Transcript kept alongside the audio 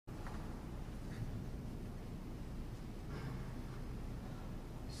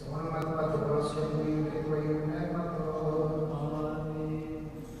Selamat berdoa sendiri ketua Emmanuel. Amen.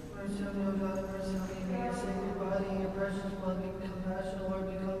 Mercy on me, O God, mercy on me. May your sacred body and your precious blood make compassion, Lord,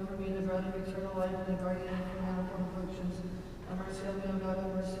 become for me the bread of eternal life and the guardian from manifold afflictions. Have mercy on me, O God,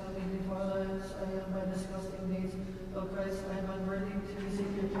 have mercy on me. Defiled as I am by disgusting deeds, O Christ, I am unworthy to receive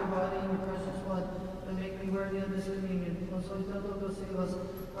your pure body and your precious blood, but make me worthy of this communion. O Santo save us.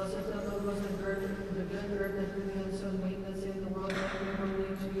 O Santo the good earth that through the unsown meat that saved the world, let me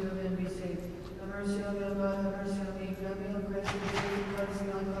worthy to you and be saved. Have mercy on me, O God, have mercy on me. Grant me, O Christ, the grace to cleanse the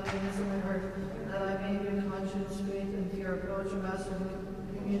uncleanness of my heart, that I may in conscience, faith, and fear approach and master the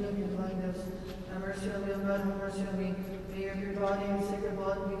communion of your divine gifts. Have mercy on me, O God, have mercy on me. May your pure body and sacred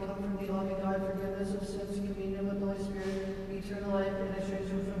blood become from thee, loving God, forgiveness of sins, communion with the Holy Spirit, eternal life, and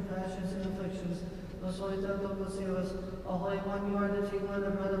extraction from passions and afflictions. Most Holy Temple, save us. O Holy One, you are the table and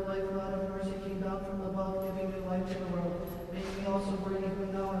the bread of life, God of mercy, came down from above, giving new life to the world. Make me also worthy who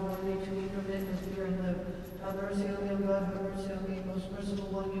now and worthy to eat from it and fear and live. Have mercy on me, O God, have mercy on me. Most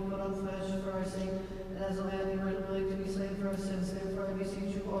merciful One, you put on flesh for our sake, and as a lamb you were willing to be slain for our sins. Therefore I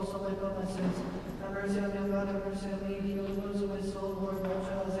beseech you also wipe out my sins. Have mercy on me, O God, have mercy on me. Heal the wounds of my soul, Lord,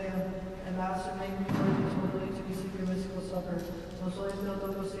 wretched as I am. And Master, make me worthy totally to receive your mystical supper. Most Holy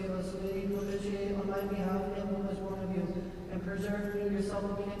Temple, save us. May you propitiate on my behalf him who was born of you, and preserve me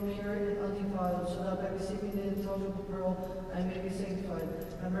yourself being pure and undefiled, so that by receiving the intelligible pearl I may be sanctified.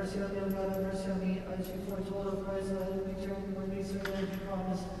 Have mercy on me, O God, have mercy on me. As you foretold of Christ, let him return when we serve as you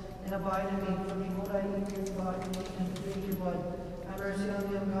promised, and abide in me. For behold, I eat your body and drink your blood. Have mercy on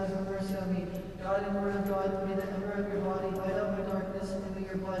me, O God, have mercy on me. God and Word of God, may the ember of your body light up my darkness, and may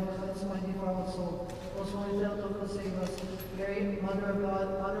your blood cleanse my defiled soul. Most Holy Temple, save us. Mary, Mother of God,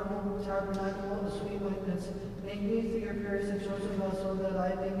 honorable tabernacle of sweet witness, make me through your purest and chosen vessel, that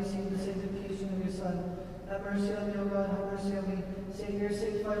I may receive the sanctification of your Son. Have mercy on me, O God, have mercy on me. Savior,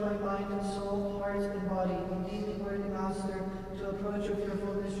 sanctify my mind and soul, heart, and body. Indeed, the worthy Master, to approach your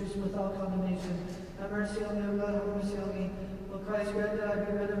fearful mysteries without condemnation. Have mercy on me, O God, have mercy on me. O Christ, grant that I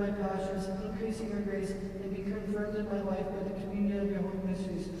be rid of my passions, increasing your grace, and be confirmed in my life by the communion of your holy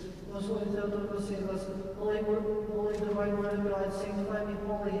mysteries. Most Holy Temple, save us. Holy divine Word of God, sanctify me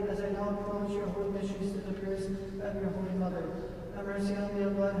wholly as I now approach your holy mysteries to the prayers of your Holy Mother. Have mercy on me, O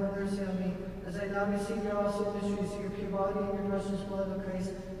God, have mercy on me. As I now receive your awesome mysteries, your pure body and your precious blood of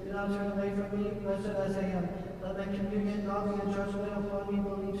Christ, do not turn away from me, wretched as I am. Let my communion not be a judgment upon me,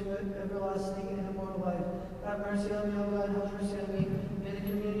 but lead to everlasting and immortal life. Have mercy on me, O God, have mercy on me. May the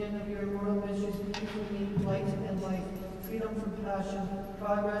communion of your immortal mysteries be for me light and life, freedom from passion,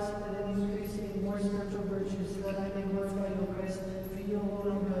 progress, and an increase in more spiritual virtues, that I may glorify you, Christ, for you alone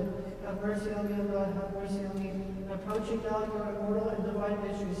are good. Have mercy on me, O God, have mercy on me. Approaching now your immortal and divine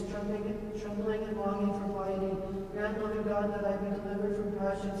mysteries, trembling and longing for piety, grant, loving God, that I be delivered from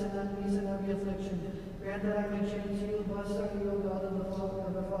passions and enemies and every affliction. Grant that I may turn to you, blessed are you, O God of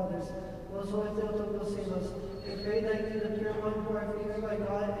the fathers. Most Holy Theotokos, save us. We pray that you, the pure one, who are favored by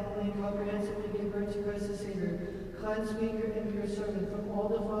God, and incomprehensibly give birth to Christ the Savior, cleanse me, your impure servant, from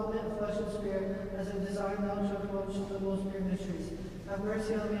all defilement of flesh and spirit, as I desire now to approach the most pure mysteries. Have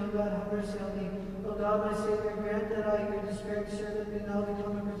mercy on me, O God, have mercy on me. O God, my Savior, grant that I, your despairing servant, may now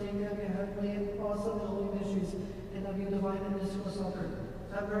become a partaker of your heavenly and awesome and holy mysteries, and of your divine and mystical supper.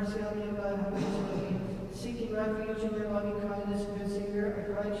 Have mercy on me, O God, have mercy on me. Seeking refuge in your loving kindness, good Savior, I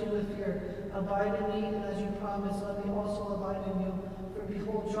cry to you with fear. Abide in me, and as you promised, let me also abide in you. For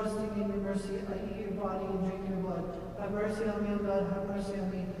behold, trusting in your mercy, I eat your body and drink your blood. Have mercy on me, O God, have mercy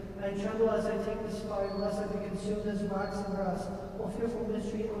on me. I tremble as I take this fire, lest I be consumed as wax and grass. O fearful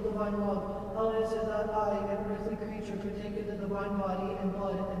mystery, O divine love, how is it that I, an earthly creature, partake of the divine body and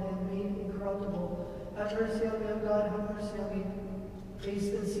blood, and am made incorruptible? Have mercy on me, O God, have mercy on me.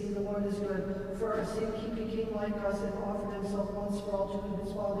 Taste and see the Lord is good. For our sake he became like us and offered himself once for all to his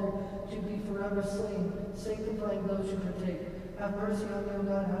Father, to be forever slain, sanctifying those who partake. Have mercy on me, O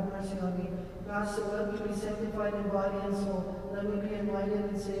God, have mercy on me. Master, let me be sanctified in body and soul. Let me be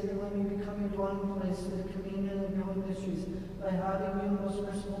enlightened and saved, and let me become your dwelling place to the communion of your holy mysteries, by having you, most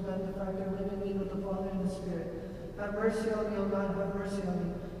merciful benefactor, live in me with the Father and the Spirit. Have mercy on me, O God, have mercy on me.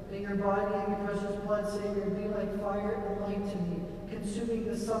 May your body and your precious blood, Savior, be like fire and light to me, consuming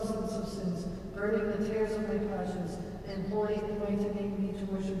the substance of sins, burning the tares of my passions, and holy and enlightening me to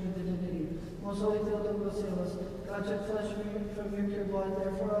worship your divinity. Most Holy Theotokos, save us. God took flesh from your pure blood,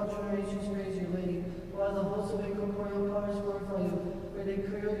 therefore all generations praise you, Lady, while the hosts of incorporeal powers glorify you, for they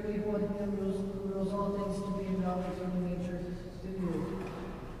clearly behold him who rules all things to be endowed with human nature through you.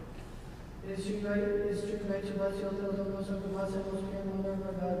 It is true, right to bless you, O Theotokos, of the blessed, most pure Mother of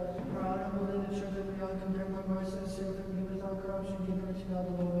our God, our honorable and the church of the uncomparable mercy and sin from you without corruption, give her to God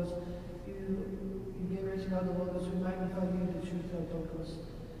the Lord. the Logos, we magnify you, the truth that help us.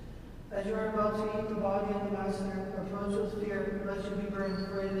 As you are about to eat the body of the Master, approach with fear, lest you be burned,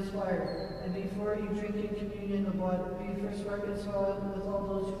 for it is fire. And before you drink in communion the blood, be first reconciled with all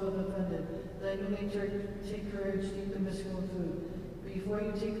those you have offended. Then you may take courage to eat the mystical food. Before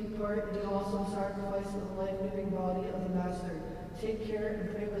you take part in the awesome sacrifice of the life-giving body of the Master, take care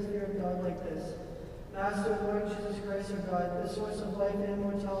and pray with fear of God like this. Master, Lord Jesus Christ, our God, the source of life and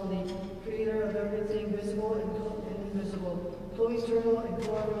immortality, creator of everything visible and invisible, co-eternal and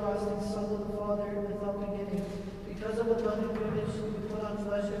co-everlasting Son of the Father without beginning. Because of abundant goodness, you put on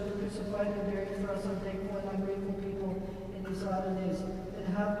flesh and were crucified and buried for us unthankful and ungrateful people in these latter days, and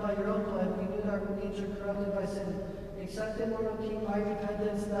have by your own blood renewed our nature corrupted by sin. Accept, immortal King, my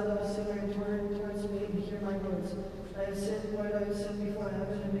repentance, that of a sinner, and towards me, and hear my words. I have sinned, Lord, I have sinned before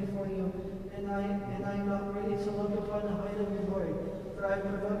heaven and before you, and I am not worthy to look upon the height of your glory. For I have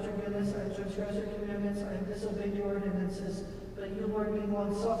provoked your goodness, I have transgressed your commandments, I have disobeyed your ordinances. But you, Lord, being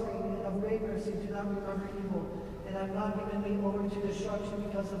long-suffering and of great mercy, do not remember evil, and have not given me over to destruction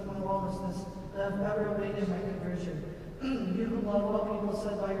because of my lawlessness, that have ever awaited my conversion. You who love all people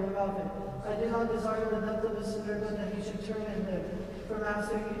said by your prophet, I do not desire the death of a sinner, but that he should turn and live. For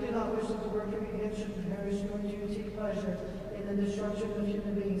Master, you do not wish that the work of your hand should perish, nor do you take pleasure in the destruction of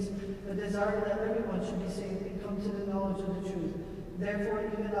human beings, but desire that everyone should be saved and come to the knowledge of the truth. Therefore,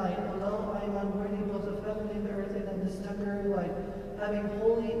 even I, although I am unworthy both of heaven and earth and of this temporary life, having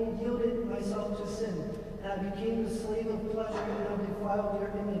wholly yielded myself to sin, and I became the slave of pleasure and have defiled your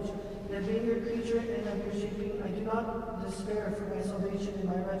image, yet being your creature and of your shaping, I do not despair for my salvation and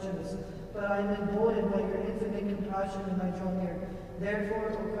my wretchedness, but I am emboldened by your infinite compassion when I draw near. Therefore,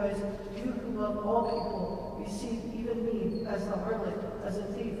 O Christ, you who love all people, receive even me as the harlot, as a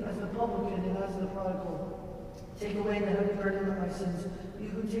thief, as the publican, and as the prodigal. Take away the heavy burden of my sins, you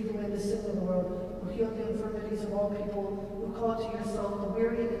who take away the sin of the world, who heal the infirmities of all people, who call to yourself the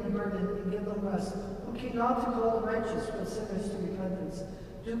weary and the burdened, and give them rest, who came not to call the righteous, but sinners to repentance.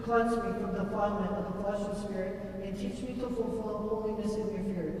 Do cleanse me from defilement of the flesh and spirit, and teach me to fulfill holiness in your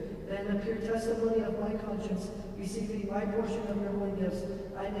fear. That in the pure testimony of my conscience, receiving my portion of your holy gifts,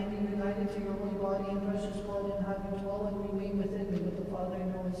 I may be united to your holy body and precious blood, and have you dwell and remain within me with the Father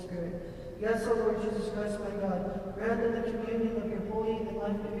and Holy Spirit. Yes, O Lord Jesus Christ, my God, grant that the communion of your holy and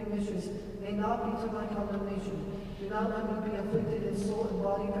life-giving mysteries may not be to my condemnation. Do not let me be afflicted in soul and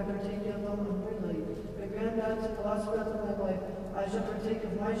body by partaking of them unworthily, but grant that to the last breath of my life I shall partake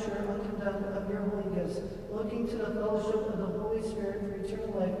of my share uncondemned of your holy gifts, looking to the fellowship of the Holy Spirit for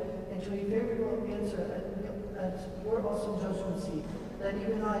eternal life, and to a favorable answer at your awesome judgment seat, that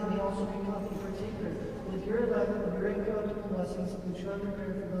even I may also become a partaker with your elect of your incorruptible blessings, which you have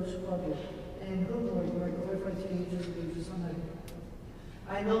prepared for those who love you, and in whom, Lord, you are glorified to the ages of ages. Amen.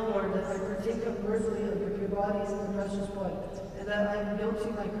 I know, Lord, that I partake unworthily of your pure body and the precious blood, and that I am guilty,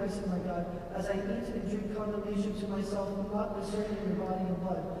 my Christ and my God, as I eat and drink condemnation to myself, not discerning your body and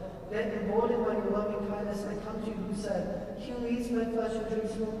blood. Yet, emboldened by your loving kindness, I come to you who said, he who eats my flesh and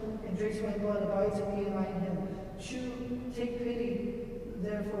drinks my blood abides in me and I in him. Take pity,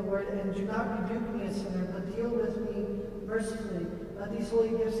 therefore, Lord, and do not rebuke me a sinner, but deal with me mercifully. Let these holy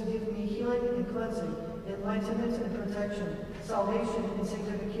gifts give me healing and cleansing, enlightenment and protection, salvation and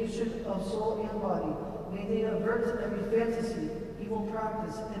sanctification of soul and body. May they avert every fantasy, evil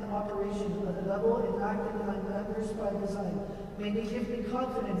practice, and operation of the devil enacted in my members by design. May they give me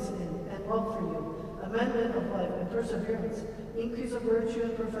confidence in and love for you, amendment of life and perseverance, increase of virtue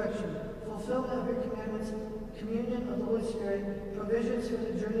and perfection, fulfillment of your commandments, communion of the Holy Spirit, provisions for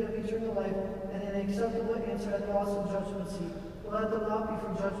the journey of eternal life, and an acceptable answer at the awesome judgment seat. But let them not be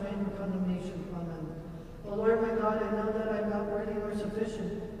for judgment or condemnation. Amen. O Lord my God, I know that I am not worthy nor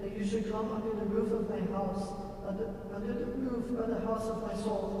sufficient, that you should come under the roof of my house, under the roof of the house of my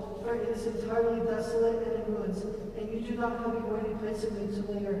soul, for it is entirely desolate and in ruins, and you do not have a worthy place in me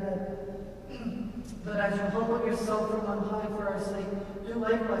to lay your head. But as you humble yourself from on high for our sake, do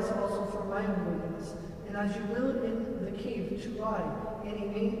likewise also for my own worthiness. And as you will in the cave to lie in a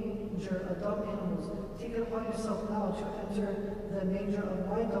manger of dumb animals, take it upon yourself now to enter the manger of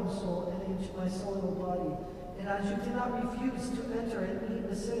my dumb soul and into my soul body. And as you did not refuse to enter and eat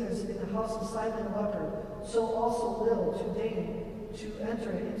the sinners in the house of Simon the leper, so also will to deign to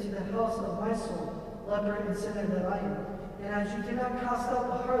enter into the house of my soul, leper and sinner that I am. And as you did not cast out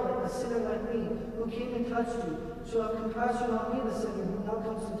the harlot, a sinner like me, who came and touched you, so have compassion on me, the sinner who now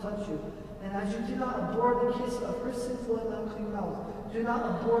comes to touch you. And as you do not abhor the kiss of her sinful and unclean mouth, do not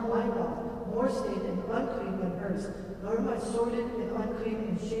abhor my mouth, more stained and unclean than hers, nor my sordid and unclean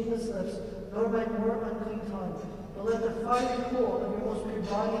and shameless lips, nor my more unclean tongue. But let the fiery coal of your most pure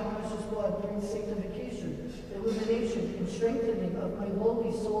body and precious blood bring sanctification, illumination, and strengthening of my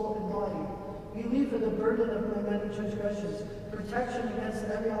lowly soul and body, relief of the burden of my many transgressions, protection against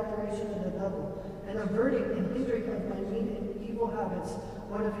every operation of the devil, and averting and hindering of my mean and evil habits,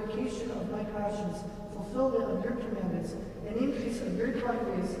 mortification of my passions, fulfillment of your commandments, and increase of your divine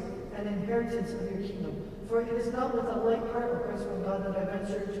grace, and inheritance of your kingdom. For it is not with a light heart, O Christ my God, that I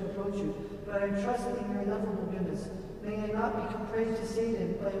venture to approach you, but I trust in your ineffable goodness. May I not become prey to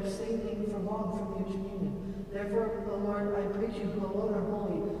Satan by abstaining for long from your communion. Therefore, O Lord, I pray to you who alone are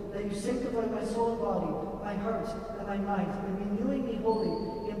holy, that you sanctify my soul and body, my heart and my mind, and renewing me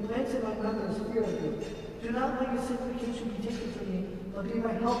wholly, implant in my members fear of you. Do not let your sanctification be taken from me, but be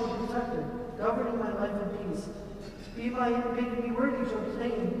my help and protector, governing my life in peace. Make me worthy to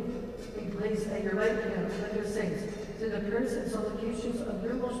obtain a place at your right hand with your saints, to the prayers and supplications of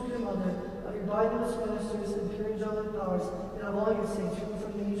your most pure mother, of your blameless ministers and pure angelic powers, and of all your saints, who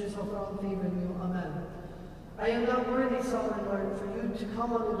from the ages have found favor in you. Amen. I am not worthy, sovereign Lord, for you to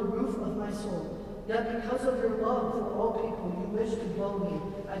come under the roof of my soul. Yet because of your love for all people, you wish to dwell me,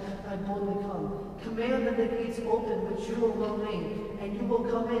 I boldly come. Command that the gates open which you alone made, and you will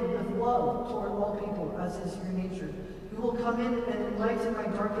come in with love toward all people, as is your nature. You will come in and enlighten my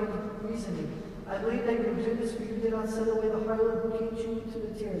darkened reasoning. I believe that your goodness, for you did not send away the harlot who came to you to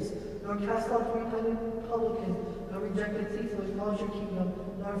the tears, nor cast out the repentant publican, nor reject the thief who acknowledged your kingdom,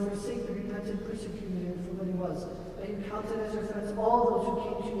 nor forsake the repentant persecutor for what he was. But you counted as your friends all those who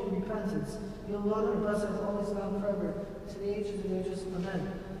came to you in repentance. You alone are blessed, always now and forever, to the ages of ages.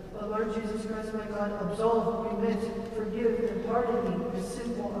 Amen. O Lord Jesus Christ, my God, absolve, remit, forgive, and pardon me, the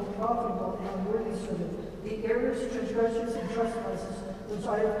sinful, unprofitable, and unworthy servant, the errors, transgressions, and trespasses which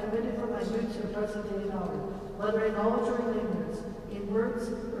I have committed from my youth to the present day and hour, whether in knowledge or in ignorance, in words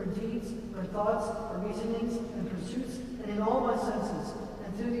or deeds or thoughts or reasonings and pursuits, and in all my senses, and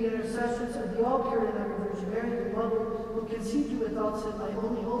through the intercessions of the all-pure and ever Virgin Mary, your mother, who conceived you without sin, my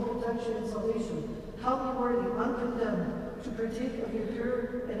only hope, protection, and salvation, count me worthy, uncondemned, to partake of your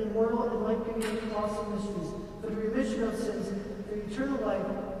pure and immortal and life-giving and awesome mysteries, for the remission of sins, for eternal life,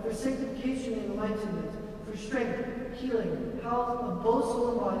 for sanctification and enlightenment, for strength, healing, health of both soul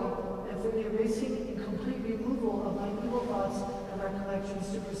and body, and for the erasing and complete removal of my evil thoughts and recollections,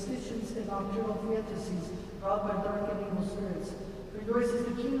 superstitions, and nocturnal fantasies brought by dark and evil spirits. For yours is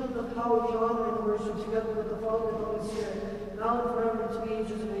the kingdom, the power, the honor, and the worship, together with the Father and the Holy Spirit, now and forever, to the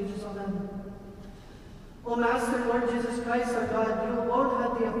ages of ages. Amen. O Master, Lord Jesus Christ, our God, you alone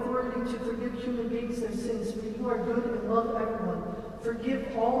have the authority to forgive human beings their sins, for you are good and love everyone.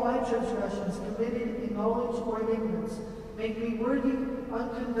 Forgive all my transgressions committed in knowledge or in ignorance. Make me worthy,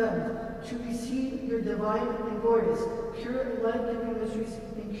 uncondemned, to receive your divine and glorious, pure and life-giving mysteries,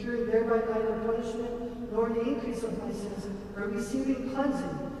 incurring thereby neither punishment nor the increase of my sins, but receiving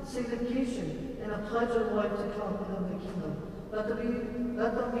cleansing, sanctification, and a pledge of life to come and of the kingdom. Let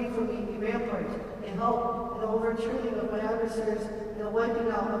them be for me a rampart, a help, and an overturning of my adversaries, and a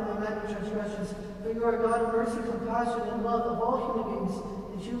wiping out of my many transgressions. For you are God of mercy, compassion, and love of all human beings,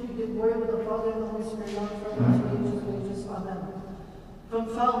 and you who did glory with the Father and the Holy Spirit, now and forever, to the ages of ages. Amen.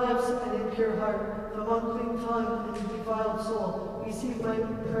 From foul lips and impure heart, from unclean tongue and defiled soul, receive my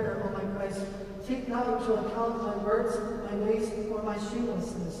prayer, O my Christ. Take not into account my words, my ways, or my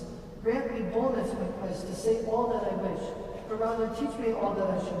shamelessness. Grant me boldness, my Christ, to say all that I wish, but rather teach me all that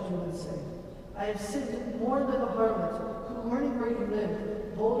I should do and say. I have sinned more than a harlot, who, learning where you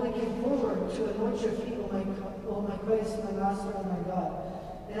live, boldly came forward to anoint your feet, O my Christ, my Master, and my God.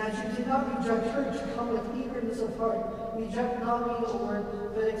 And as you did not reject her to come with eagerness of heart, reject not me, O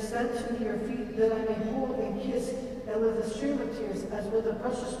Lord, but extend to me your feet, that I may hold and kiss, and with a stream of tears, as with a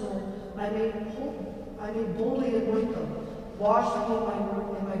precious myrrh, I may boldly anoint them. Wash me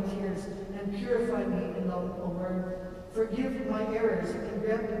in my tears, and purify me in the word. Forgive my errors, and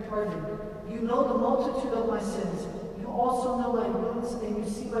grant me pardon. You know the multitude of my sins. You also know my wounds, and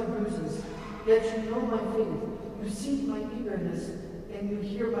you see my bruises. Yet you know my faith. You see my eagerness, and you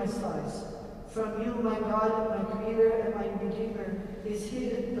hear my sighs. From you, my God, my Creator, and my Redeemer, is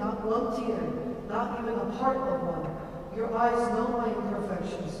hid not one tear, not even a part of one. Your eyes know my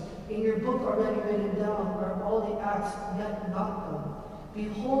imperfections. In your book already written down are all the acts yet not done.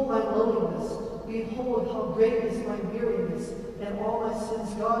 Behold my lowliness. Behold how great is my weariness, and all my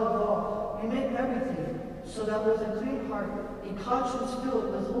sins, God of all. Remit everything, so that with a clean heart, a conscience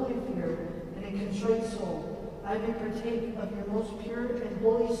filled with holy fear, and a contrite soul, I may partake of your most pure and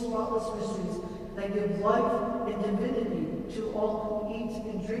holy, spotless mysteries, that give life and divinity to all who eat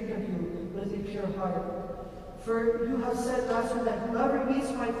and drink of you with a pure heart. For you have said, Master, that whoever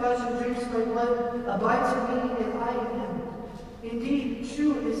eats my flesh and drinks my blood abides in me, and I in him. Indeed,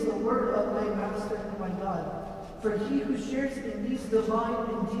 true is the word of my Master and my God. For he who shares in these divine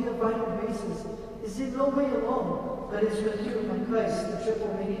and deifying graces is in no way alone, but is with you, my Christ, the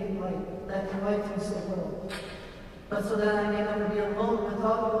triple radiant light that enlightens the world. But so that I may never be alone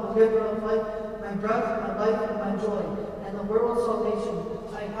without you, the giver of life, my breath, my life, and my joy, and the world's salvation,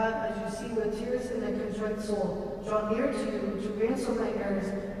 I have, as you see, with tears and a contrite soul, drawn near to you to ransom my errors,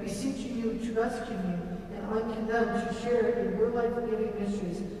 beseeching you to rescue me, and uncondemned to share in your life-giving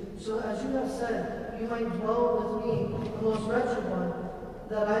mysteries, so as you have said, you might dwell with me, the most wretched one,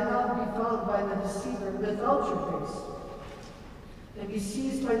 that I not be found by the deceiver without your grace, and be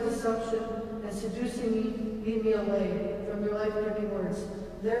seized by deception, and seducing me, lead me away from your life-giving words.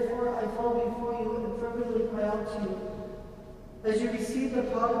 Therefore I fall before you and fervently cry out to you. As you received the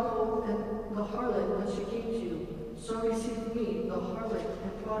prodigal and the harlot when she came to you, so receive me, the harlot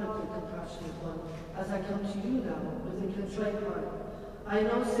and prodigal compassionate one, as I come to you now with a contrite heart. I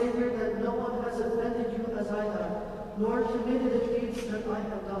know, Savior, that no one has offended you as I have, nor committed the deeds that I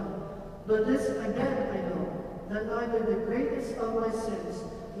have done. But this again I know, that neither the greatness of my sins,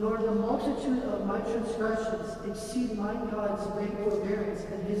 nor the multitude of my transgressions exceed my God's great forbearance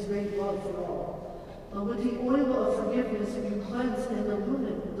and his great love for all. But with the oil of forgiveness you cleanse and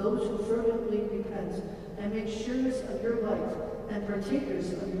illumine those who fervently repent, and make sharers of your light and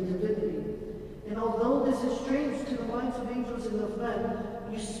partakers of your divinity. And although this is strange to the minds of angels and of men,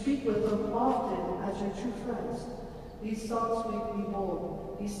 you speak with them often as your true friends. These thoughts make me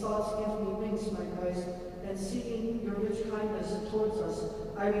bold. These thoughts give me wings, my Christ, and seeking your rich kindness towards us,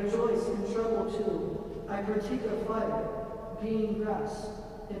 I rejoice and tremble too. I partake of fire, being grass,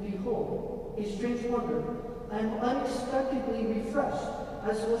 and behold, a strange wonder. I am unexpectedly refreshed,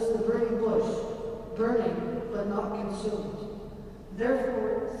 as was the burning bush, burning but not consumed.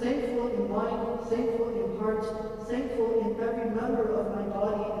 Therefore, thankful in mind, thankful in heart, thankful in every member of my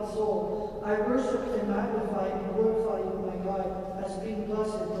body and soul, I worship and magnify and glorify you, my God, as being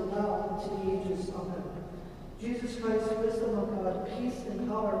blessed from now and to the ages. Amen. Jesus Christ, wisdom of God, peace and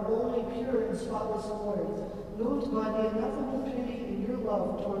power, only pure and spotless Lord, moved by the ineffable pity in your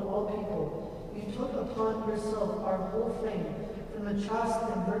love toward all people, you took upon yourself our whole frame, from the chaste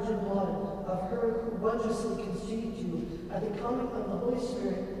and virgin blood of her who wondrously conceived you at the coming of the Holy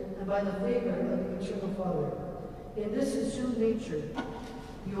Spirit and by the favor of the eternal Father. In this assumed nature,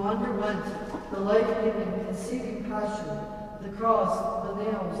 you underwent the life-giving and saving passion, the cross, the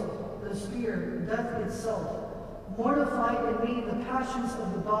nails, the spear, death itself. Mortify in me the passions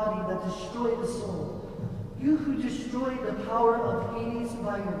of the body that destroy the soul. You who destroyed the power of Hades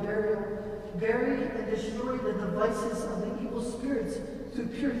by your burial, buried and destroyed the devices of the evil spirits through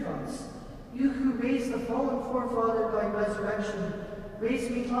pure thoughts. You who raised the fallen forefather by resurrection, raise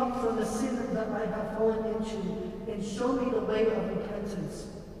me up from the sin that I have fallen into, and show me the way of repentance.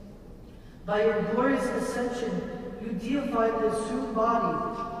 By your glorious ascension, you deified the assumed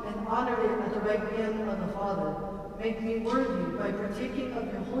body and honored it at the right hand of the Father. Make me worthy, by partaking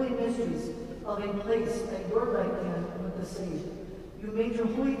of your holy mysteries, of a place at your right hand with the saints. You made your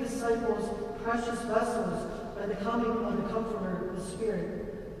holy disciples precious vessels by the coming of the Comforter, the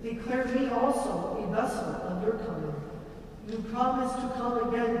Spirit. Declare me also a vessel of your coming. You promised to come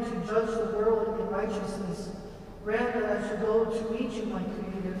again to judge the world in righteousness. Grant that I should go to meet you, my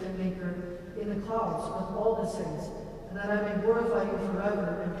Creator and Maker, in the clouds with all the saints, and that I may glorify you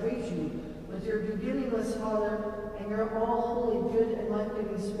forever and praise you with your beginningless Father and your all-holy, good, and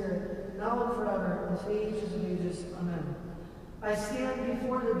life-giving Spirit, now and forever, into the ages of ages. Amen. I stand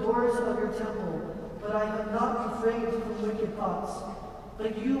before the doors of your temple, but I have not refrained from wicked thoughts.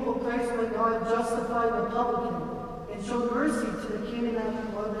 Like you, O Christ my God, justify the publican, and show mercy to the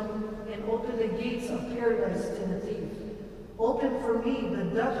Canaanite woman, and open the gates of paradise to the thief. Open for me the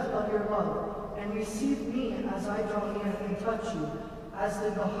depth of your love, and receive me as I draw near and touch you, as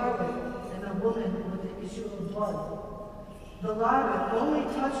did the harlot and the woman with the issue of blood. The latter only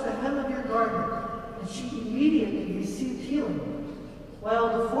touched the hem of your garment, and she immediately received healing,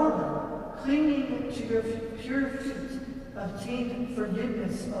 while the former, clinging to your pure feet, obtained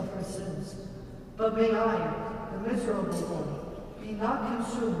forgiveness of her sins. But may I, the miserable one, be not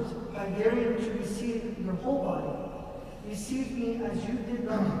consumed by daring to receive your whole body. Receive me as you did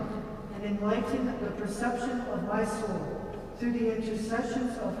them, and enlighten the perception of my soul through the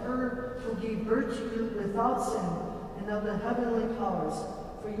intercessions of her who gave birth to you without sin, and of the heavenly powers,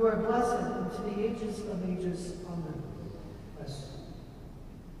 for you are blessed into the ages of ages. Amen. Yes.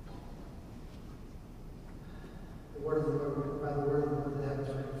 The word of the Lord, by the word of the Lord, the heavens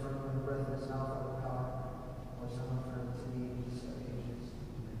are confirmed, and the breath of his mouth of power, or someone for to the ages of ages.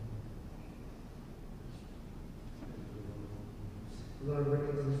 The Lord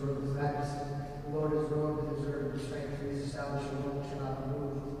brings his robe of majesty. The Lord is robed in his robes.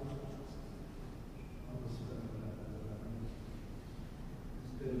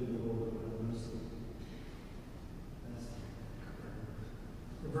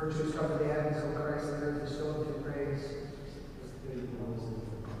 virtues cover the heavens, O Christ, and earth is filled with your praise.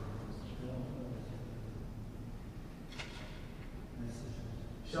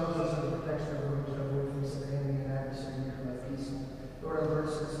 Shelter us from the protection of those who are away from the enemy and adversary, and your life peace. Lord, have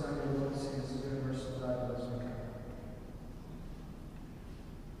mercy on us, and your Lord, save us, and good merciful God, let us come.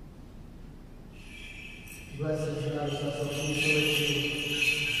 Blessed is God, who has also peace,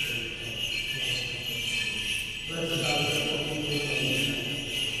 blessed is God, who has also peace,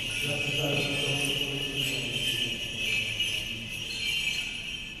 blessed is God, who has also peace.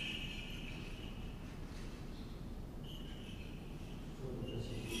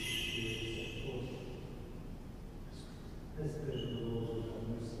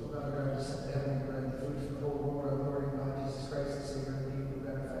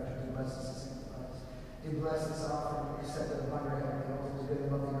 Bless this offering, accept it upon your heavenly altars, good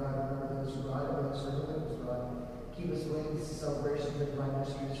and loving God, remember those who ride and those who are delivered, God. Keep us willing to celebration of the divine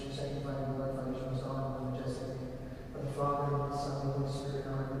mysteries, for sanctifying and glorifying your most honorable and majestic name. Of the Father, and the Son, and the Holy Spirit,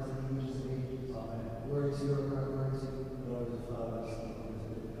 now and ever to the ages of ages. Amen. Glory to you, O God, glory to you. Lord, the Father, the Son, and the Holy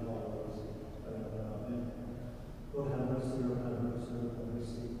Spirit, now and always, forever. Amen. Lord, have mercy, Lord, have mercy, Lord, have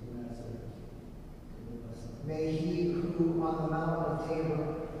mercy. May he who on the mountain of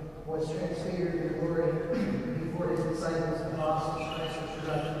Tabor was transfigured in glory before his disciples and apostles, Christ, which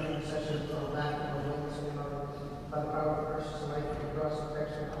God through the intercession of the back and the wings of another, by the power of the precious life of the cross,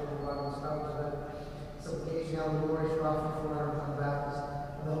 protection of the body, and power of heaven. Supplication now the glorious prophet for our John the Baptist,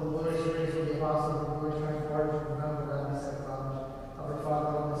 and the glorious praise of the apostles, and the glorious triumph of our from the godly set fathers, of our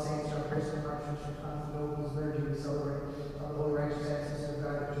Father, and the saints, our Christian martyrs, and nobles, liturgy, we celebrate, of the holy righteous ancestors of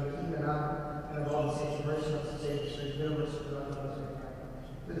God, which we keep and honor, and of all the saints, mercy on us, and Savior, for his good mercy to God, and us,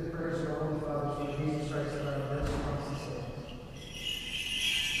 through the prayers of our Holy Fathers, through Jesus Christ, and our mercy on us, and Savior.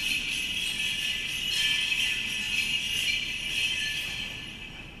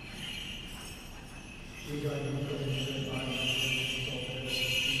 We join in the prayer of the divine, and the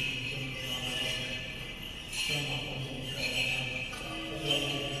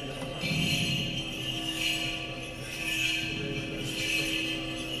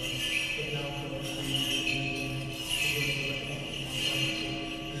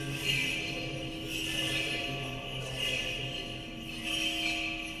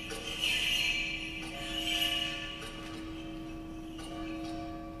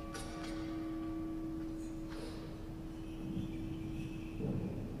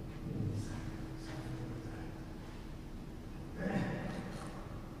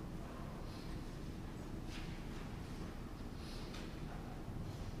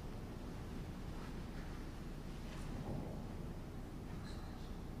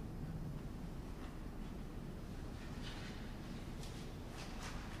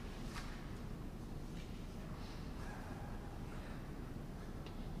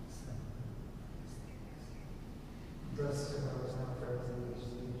Blessed are those now forever in the ages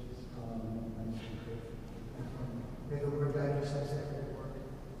of ages. Amen. May the Lord guide your steps in every work.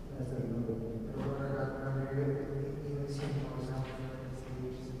 May the Lord our God remember you, even as he knows now forever in the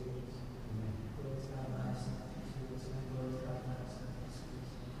ages of ages. Amen. Glory to God, my son, glory to God, glory to God, my son,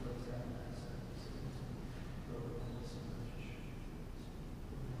 glory to God, my son, glory to God, my son.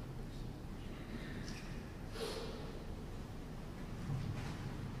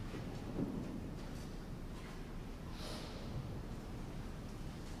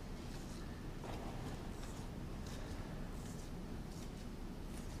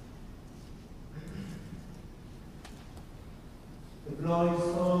 Glorious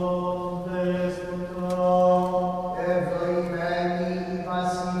Despota, Evoi veni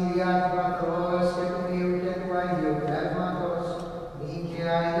faciliat patros, que coniu que tu ai Dio permatos, minque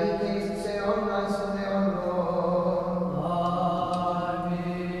ai que se omnas neono.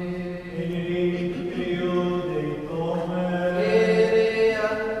 Amen. in Dio Dei Tome, Kyrie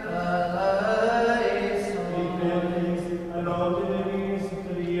eleison. Iteris, ad ordinem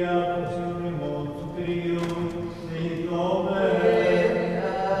Historia, Passionem Superior, Dei Tome,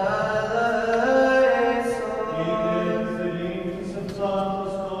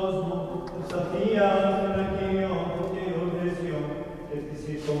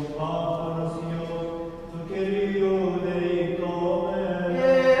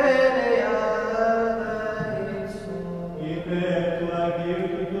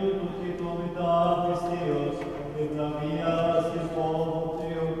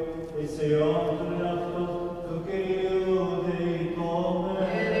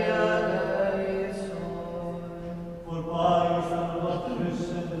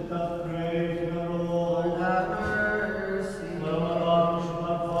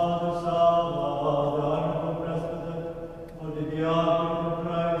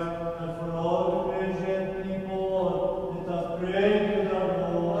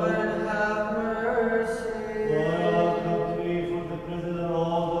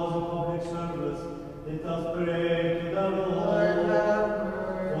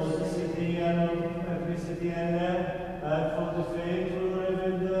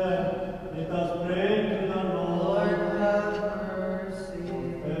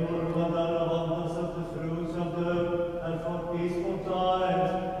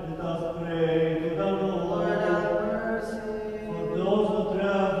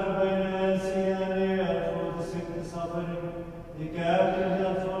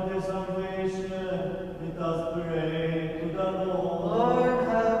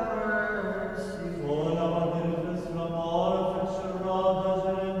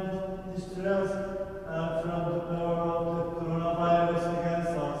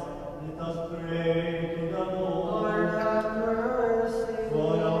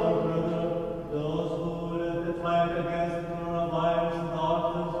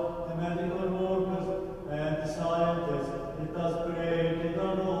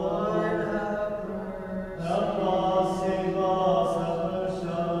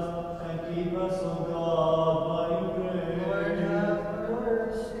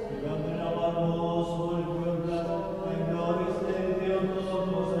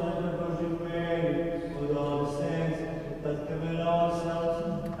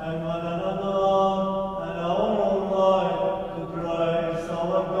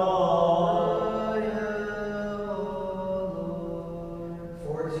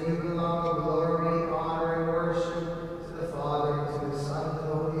 to you belong glory, honor, and worship, to the Father, and to the Son, and to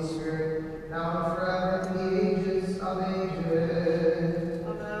the Holy Spirit, now and forever, in the ages of ages.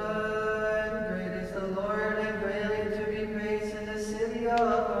 Amen. Great is the Lord, and greatly to be praised in the city of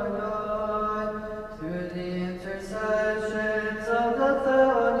our God. Through the intercessions of the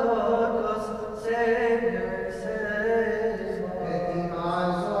Theotokos, Savior, save us. Et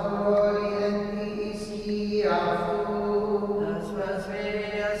imas honori et ischiafu. Las más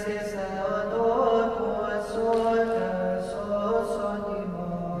bellas que Theotokos,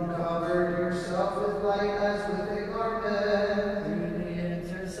 You covered yourself with light as with a garment. through the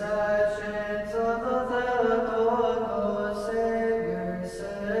intercessions of the Theotokos, Savior,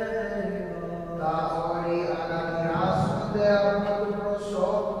 save us. Daori ananias del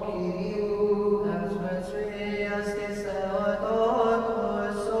prosopkiriu. Las más bellas que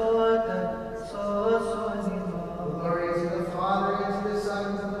Theotokos, Glory to the Father, and to the Son,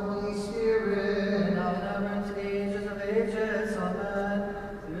 and to the Holy Spirit.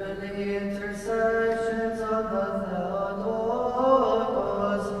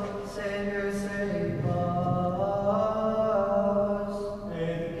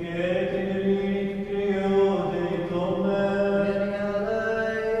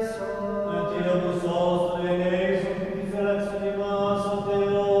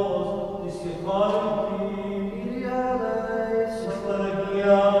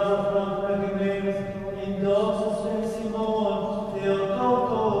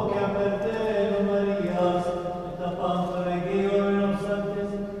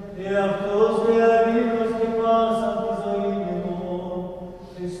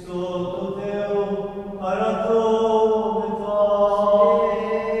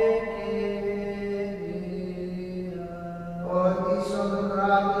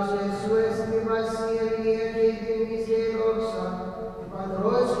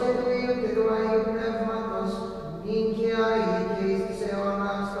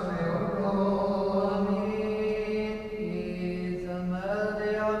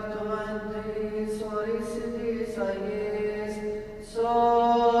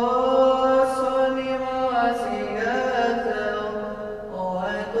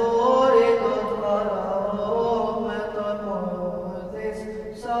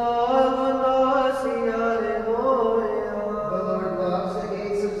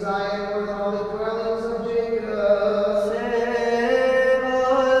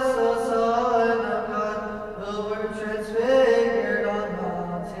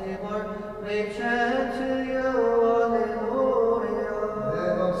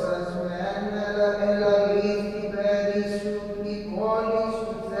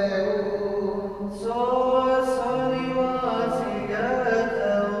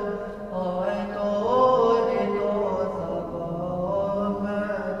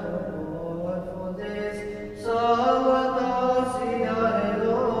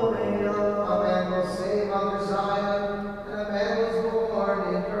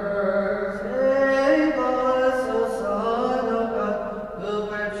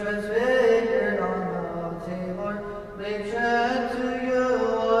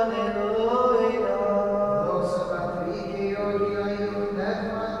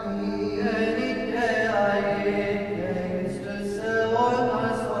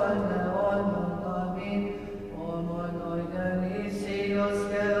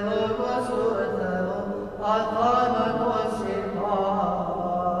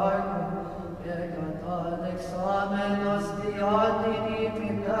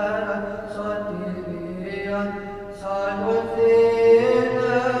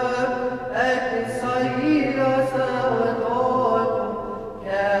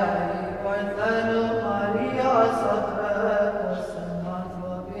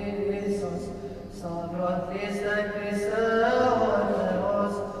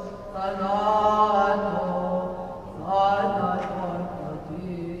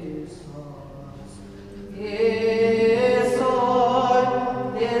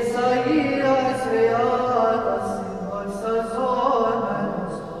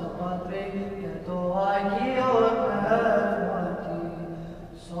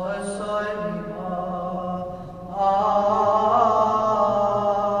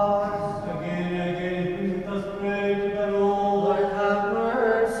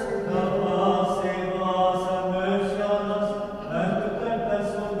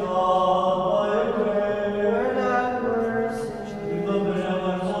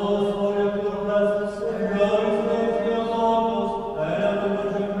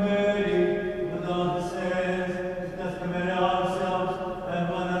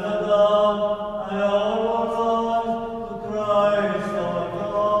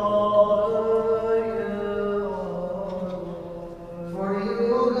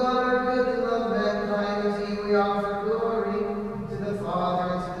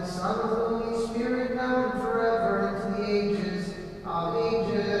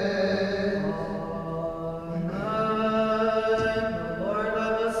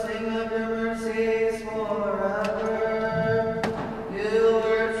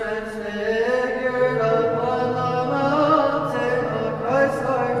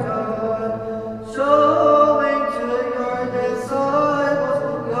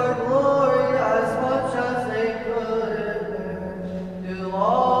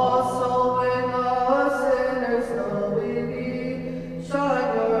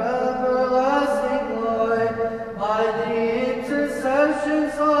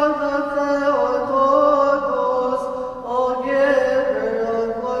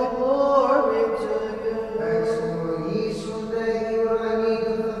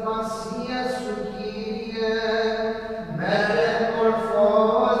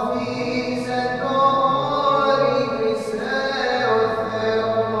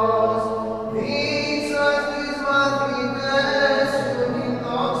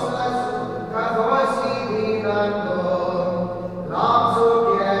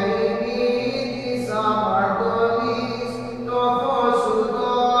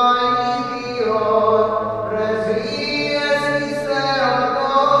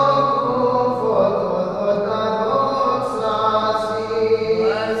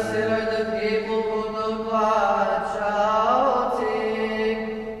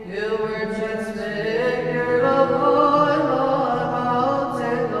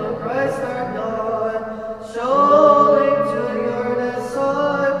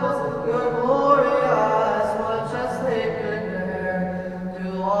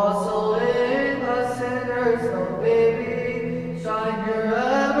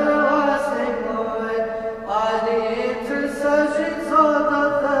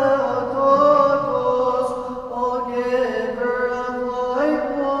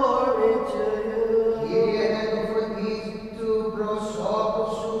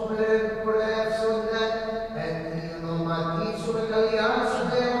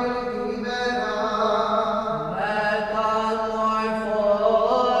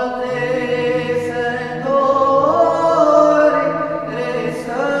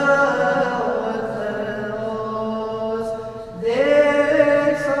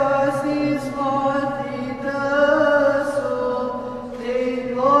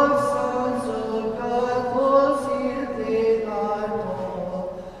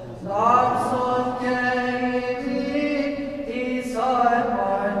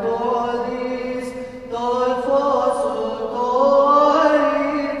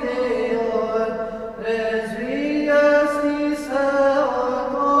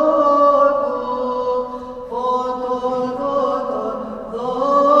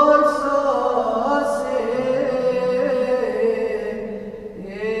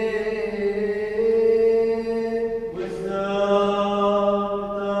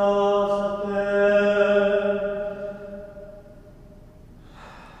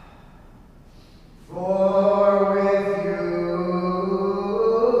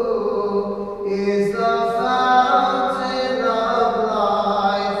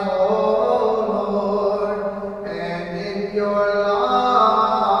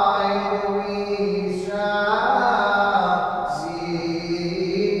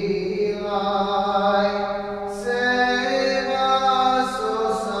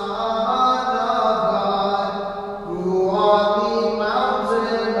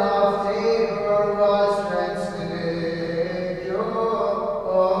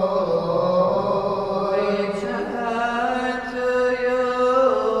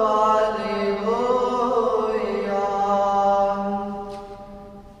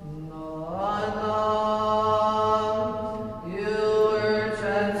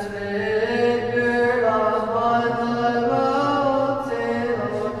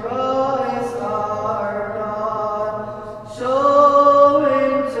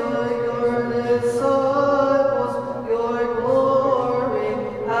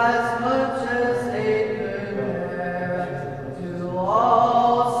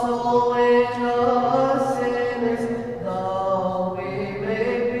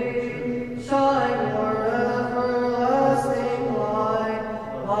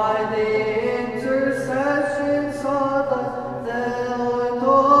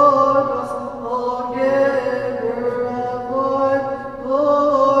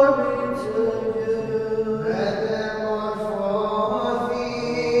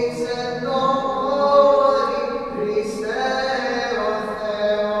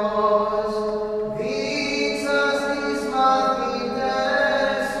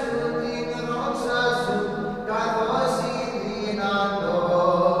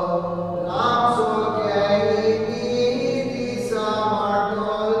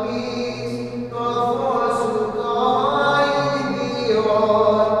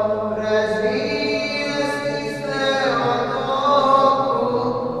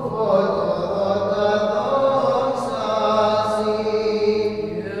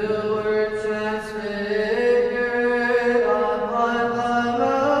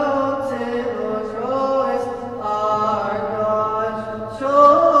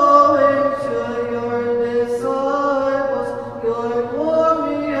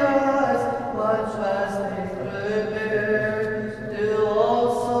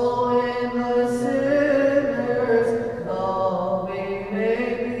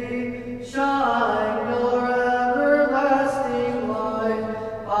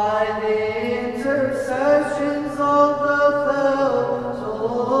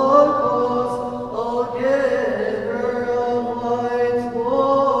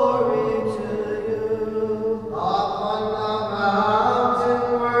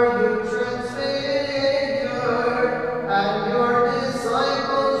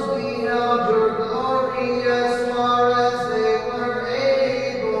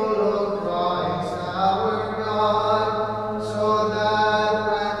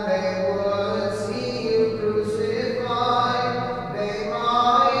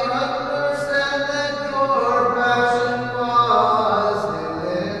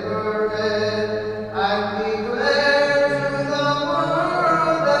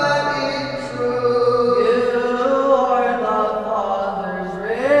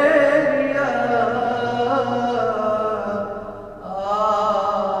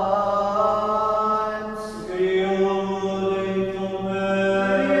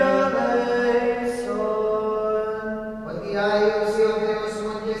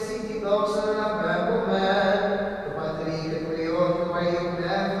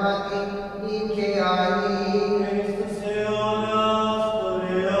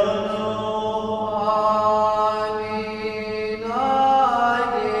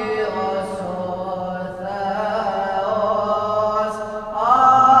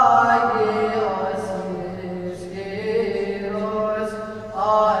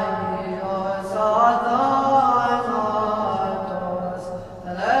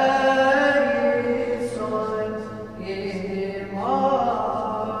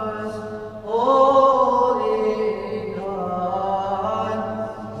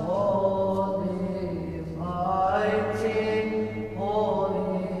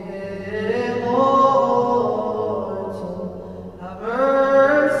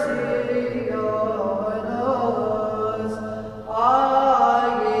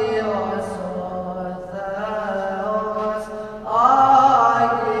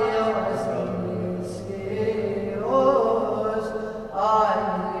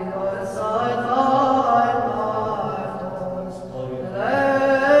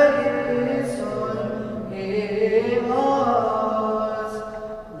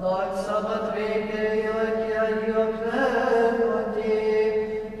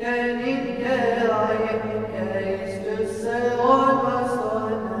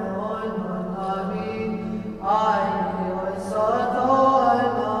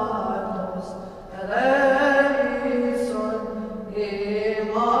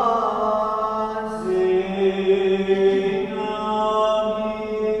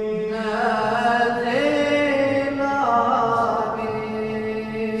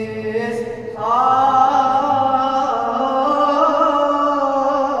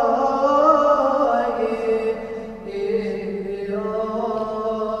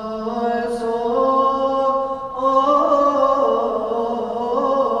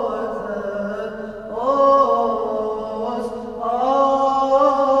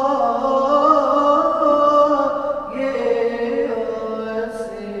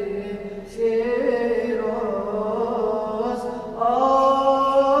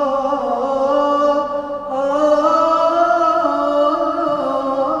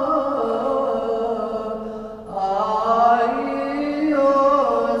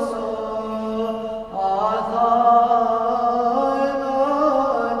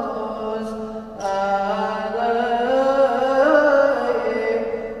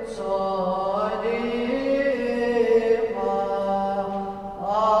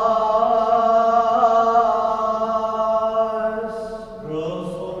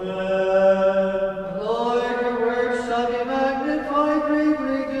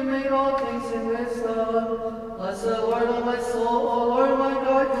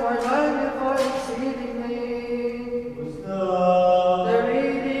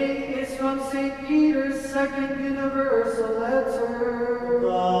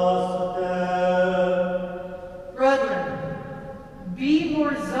 Be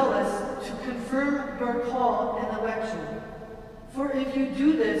more zealous to confirm your call and election. For if you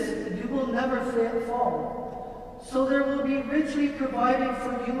do this, you will never fall. So there will be richly provided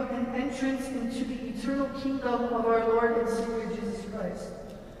for you an entrance into the eternal kingdom of our Lord and Savior Jesus Christ.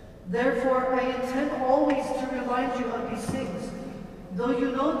 Therefore, I intend always to remind you of these things, though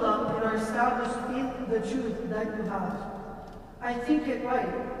you know them and are established in the truth that you have. I think it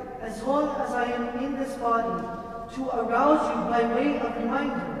right, as long as I am in this body, to arouse you by way of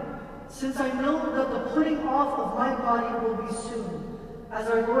reminder, since I know that the putting off of my body will be soon, as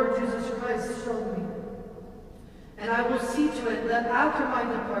our Lord Jesus Christ showed me. And I will see to it that after my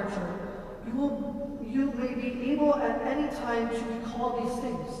departure, you may be able at any time to recall these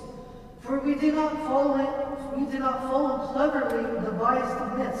things. For we did not follow cleverly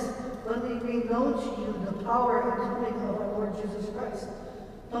devised myths when we made known to you the power and coming of our Lord Jesus Christ.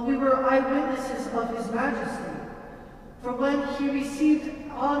 But we were eyewitnesses of his majesty. For when he received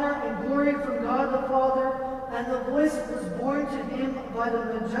honor and glory from God the Father, and the voice was borne to him by the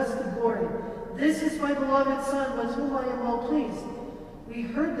majestic glory, "This is my beloved Son, with whom I am well pleased." We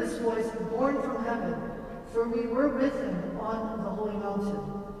heard this voice borne from heaven, for we were with him on the holy mountain.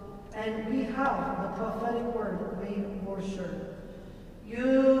 And we have the prophetic word made more sure. You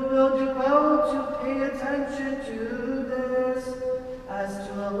will do well to pay attention to this, as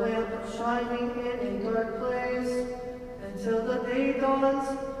to a lamp shining in a dark place, until the day dawns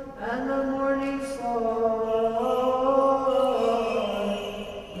and the morning star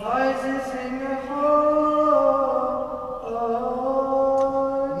rises in your heart.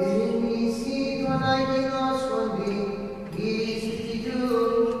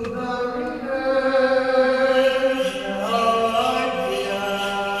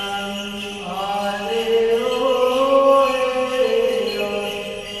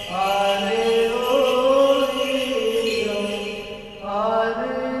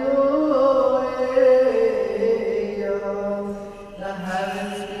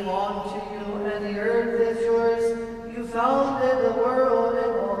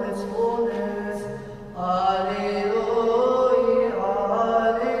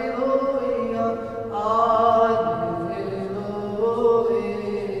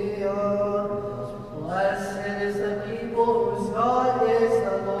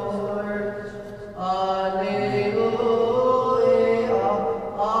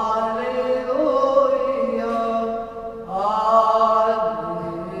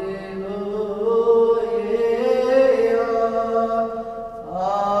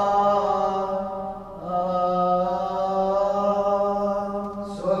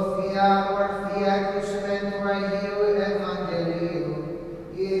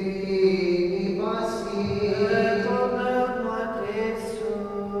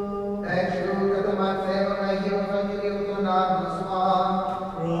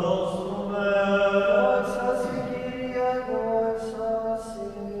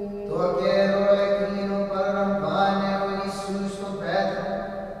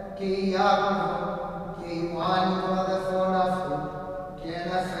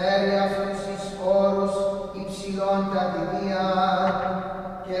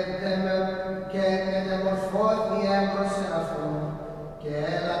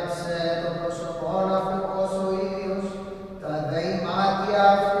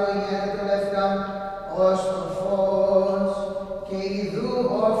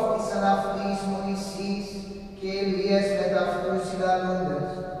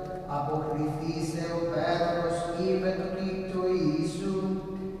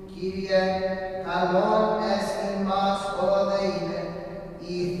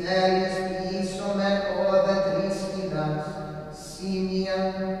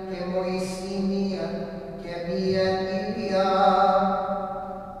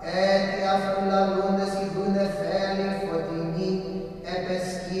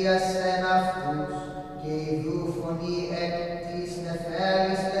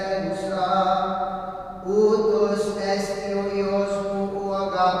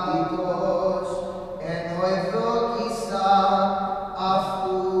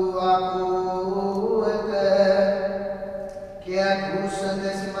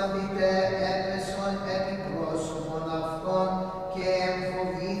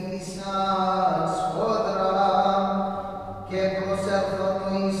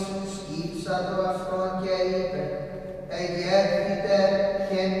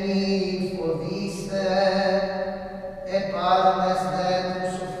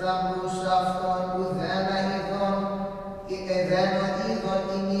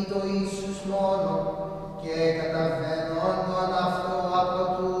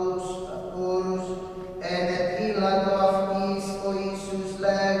 Αυτής ο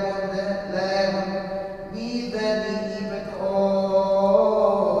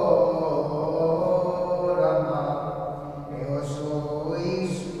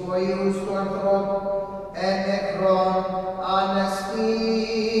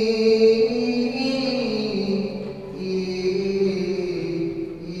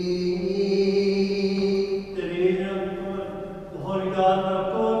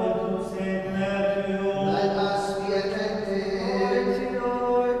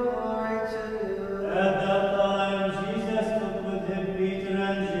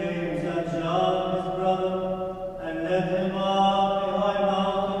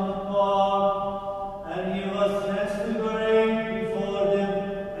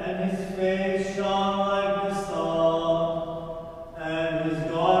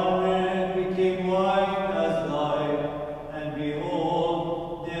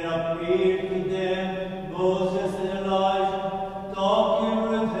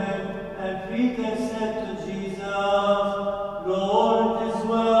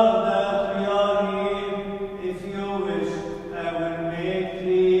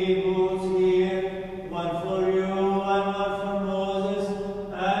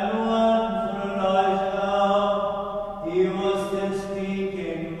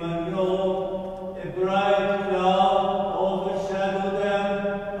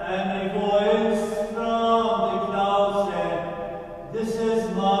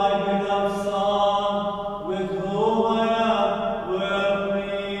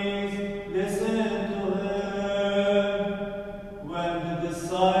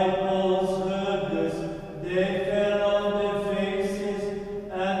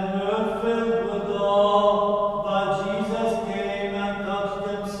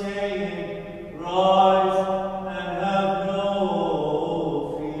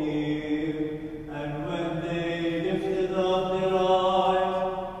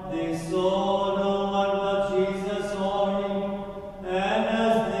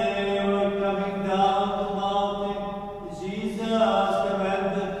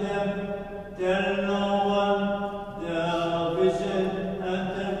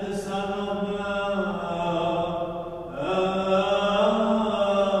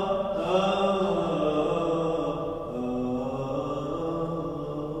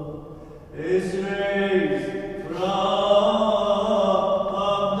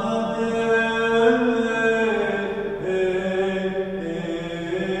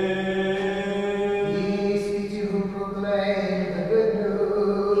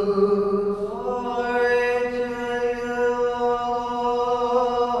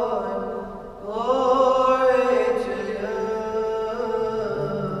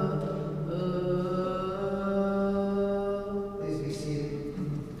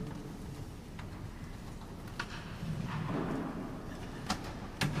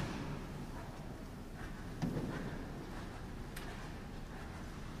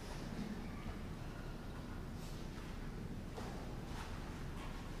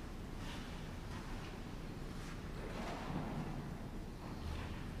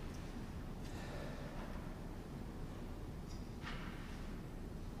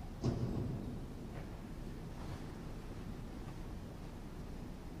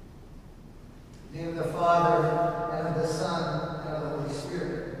In the name of the Father, and of the Son, and of the Holy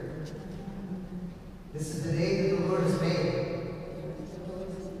Spirit. This is the day that the Lord has made.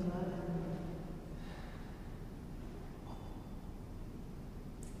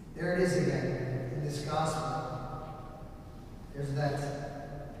 There it is again, in this gospel. There's that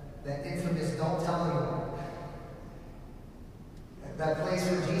infamous "don't tell anyone." That place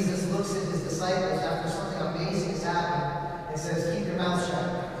where Jesus looks at his disciples after something amazing has happened and says, "Keep your mouth shut."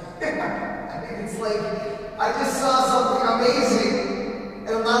 I mean, it's like, I just saw something amazing and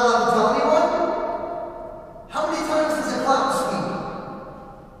I'm not allowed to tell anyone? How many times does a cloud speak?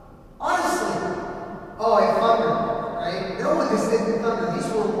 Honestly. Oh, I thundered, right? No, this didn't thunder. These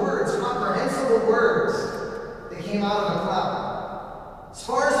were words, comprehensible words that came out of a cloud. As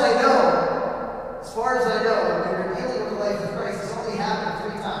far as I know, when you're dealing with the life of Christ, it's only happened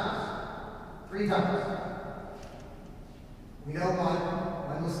 3 times. 3 times. We know one.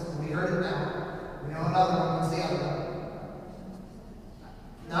 We heard it now. We know another one. What's the other one?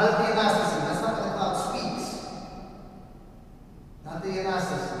 Not the apostasy. That's not when the cloud speaks. Not the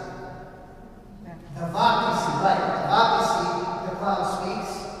apostasy. The vapisi, right? The vapisi, the cloud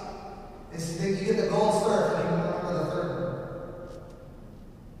speaks. You get the gold star if you can remember the third one.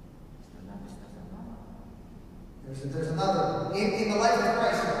 There's another one. In the life of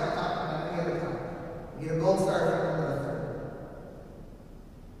Christ, I'm not talking about any other time. You get a gold star if you remember the third one.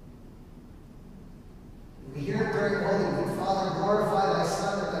 We hear it during Holy Week. Father, glorify thy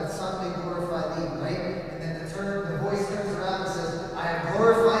Son, that thy Son may glorify thee, right? And then the voice turns around and says, I have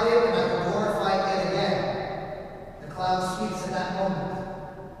glorified it, and I will glorify it again. The cloud speaks at that moment.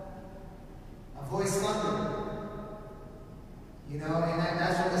 A voice thundered. You know, and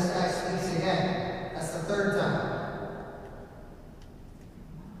that's when this guy speaks again. That's the 3rd time.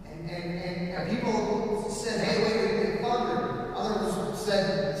 And people said, hey, wait, it thundered. Others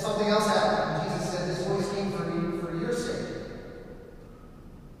said something else happened. And Jesus said, this voice came for your sake.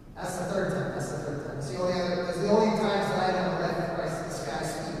 That's the 3rd time. That's the 3rd time. It's the only times that I know that Christ that the sky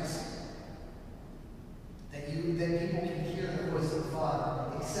speaks. That people can hear the voice of the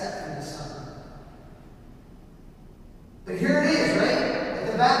Father, except for the Son. But here it is, right? At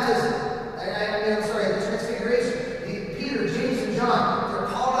the baptism. At the Transfiguration. Peter, James, and John, they're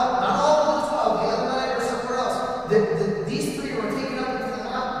called up. Not all of the 12, the other 9 or somewhere else. These 3 were taken up into the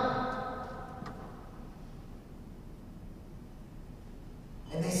mountain.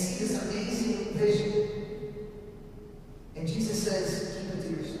 And they see this amazing vision. And Jesus says, keep it to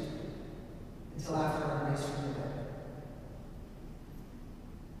yourself until after I'm raised from the dead.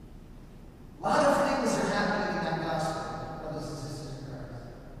 A lot of things are happening in that gospel, brothers and sisters in Christ.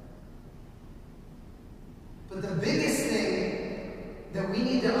 But the biggest thing that we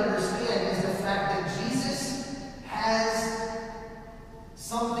need to understand is the fact that Jesus has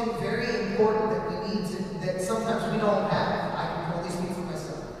something very important that we need to, that sometimes we don't have. I can only speak for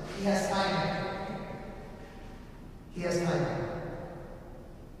myself. He has timing. He has timing.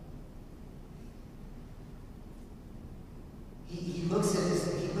 He looked at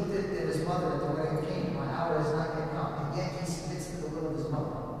his mother at the wedding of Canaan. My hour has not yet come, and yet he submits to the will of his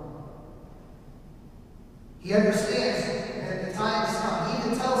mother. He understands that the time has come. He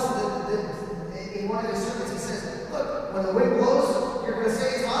even tells in one of his sermons, he says, look, when the wind blows, you're going to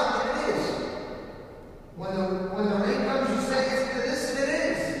say it's hot, and it is. When the rain comes, you say it's this, and it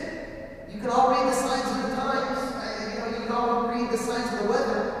is. You can all read the signs of the times. You can all read the signs of the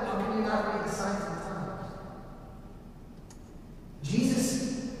weather. How can you not read the signs of the times? Jesus,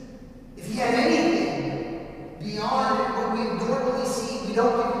 if he had anything beyond what we normally see, we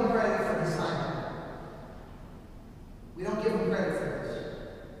don't give him credit for his timing. We don't give him credit for this.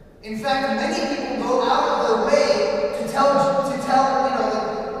 In fact, many people go out of their way to tell,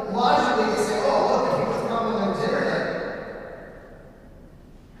 logically they say, oh, look, if he was coming on his internet,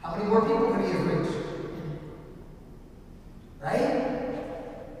 how many more people could he have reached? Right?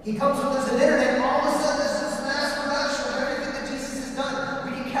 He comes with his internet, and all of a sudden there's this mass production of everything that Jesus has done.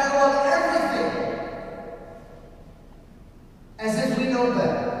 We can catalog everything as if we know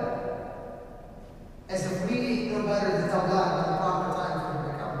better. As if we know better to tell God when the proper time is going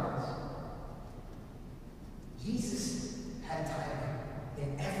to come to us. Jesus had timing in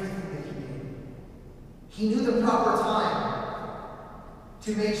everything that he did. He knew the proper time to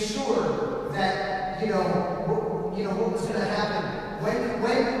make sure that, what was going to happen.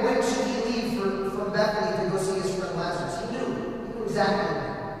 When should he leave from Bethany to go see his friend Lazarus? He knew exactly.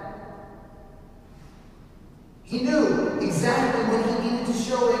 He knew exactly when he needed to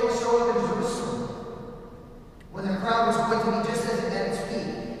show up in Jerusalem. When the crowd was going to be just at its feet.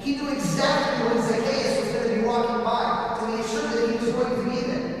 He knew exactly when Zacchaeus was going to be walking by to make sure that he was going to be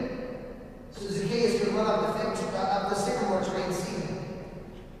there. So Zacchaeus could run up the sycamore tree and see him.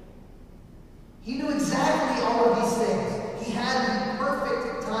 He knew exactly all of these things. He had the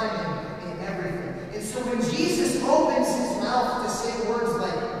perfect timing in everything. And so when Jesus opens his mouth to say words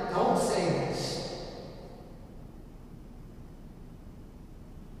like, don't say this.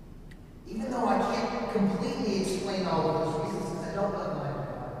 Even though I can't completely explain all of those reasons, because I don't know my God,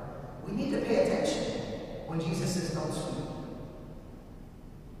 we need to pay attention when Jesus says don't speak.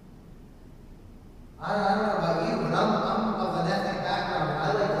 I don't know about you, but I'm of an ethnic background, and I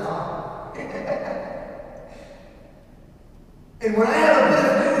like to talk. And when I have a bit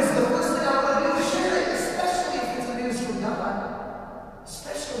of news, the first thing I want to do is share it, especially if it's a news from God.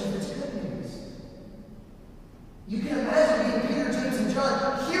 Especially if it's good news. You can imagine being Peter, James, and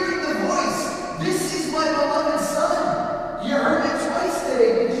John, hearing the voice, this is my beloved Son. You heard it twice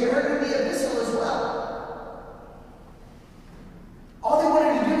today, because you heard it in the epistle as well. All they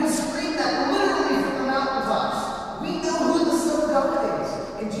wanted to do was scream that literally from the mountaintops. We know who the Son of God is.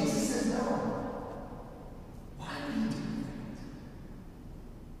 And Jesus says, no. Why would he do that?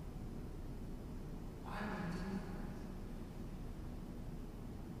 Why would he do that?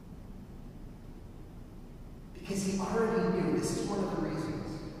 Because he already knew. This is one of the reasons.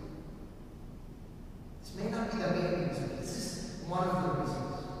 This may not be the main reason. This is one of the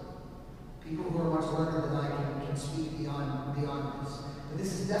reasons. People who are much learned than I can speak beyond this. But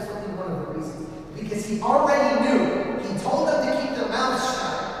this is definitely one of the reasons. Because he already knew. He told them to keep their mouths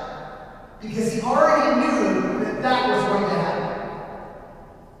shut. Because he already knew that was going to happen.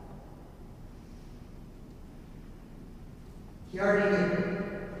 He already knew.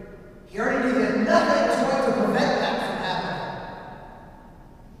 He already knew that nothing was going to prevent that from happening.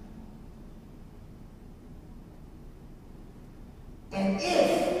 And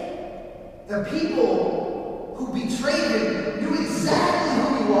if the people who betrayed him knew exactly who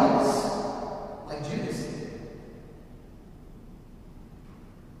he was, like Judas did,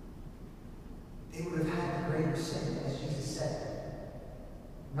 they would have had the greater sin, as Jesus said.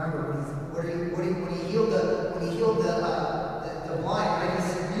 Remember when he healed the blind, right? He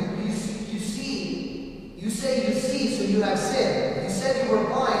said, "You see. You say you see, so you have sin. If you said you were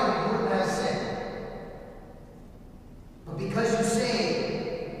blind, you wouldn't have sin. But because you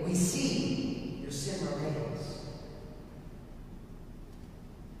say we see, your sin remains."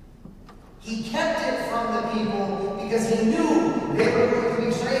 He kept it from the people because he knew they were going to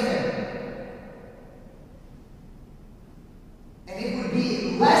betray him.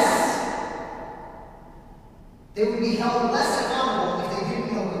 They would be held less accountable if they didn't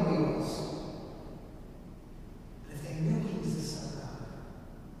know who he was. But if they knew he was the Son of God,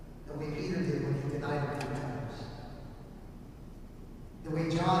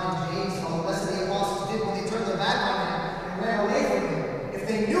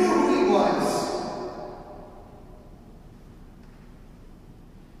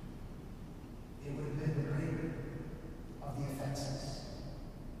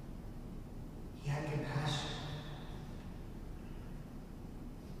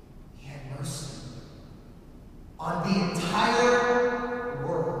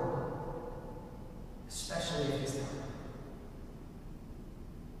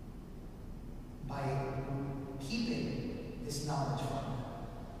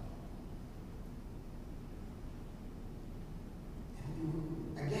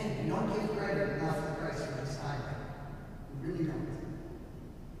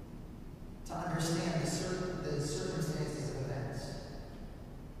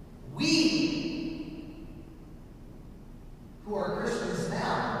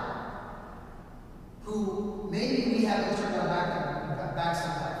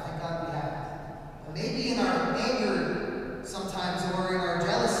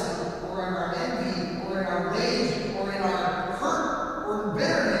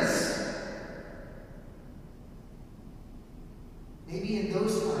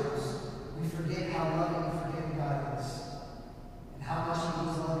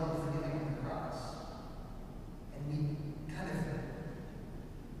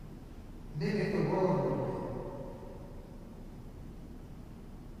 mimic the world a little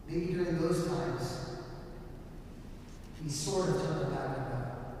bit. Maybe during those times, he sort of turned back on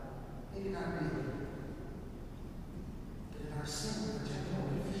God. Maybe not really. But in our sin, we're turning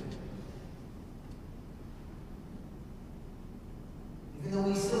away from him. Even though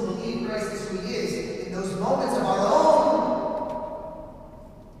we still believe Christ is who he is, in those moments of our own,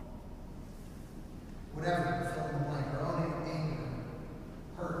 whatever, fill in the blank, our own anger,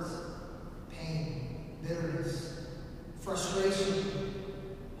 hurt, pain, bitterness, frustration,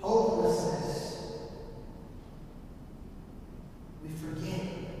 hopelessness, we forget.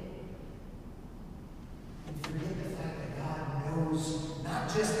 We forget the fact that God knows not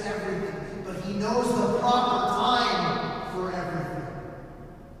just everything, but he knows the proper time for everything.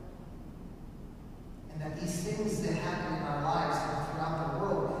 And that these things that happen in our lives and throughout the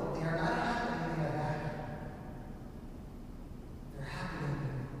world, they are not happening in a vacuum. They're happening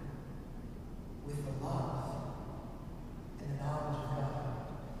with the love and the knowledge of God,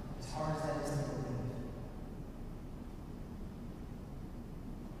 as hard as that is to believe.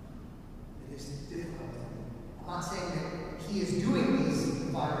 It is difficult. I'm not saying that he is doing these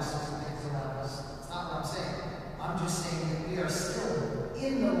viruses and things around us. That's not what I'm saying. I'm just saying that we are still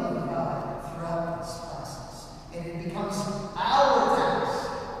in the love of God throughout this process. And it becomes our task,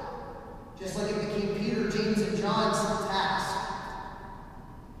 just like it became Peter, James, and John's task,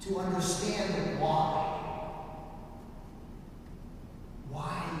 to understand why.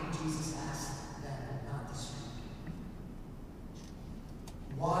 Why Jesus asked them not to speak.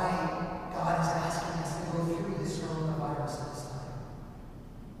 Why God is asking us to go through this coronavirus at this time.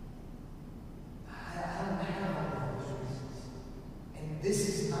 I don't have all of those reasons. And this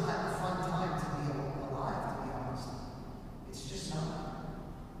is not a fun time to be alive, to be honest. It's just not.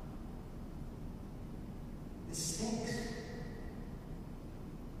 This stinks.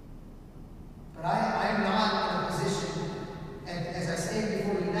 But I'm not in a position, and as I stand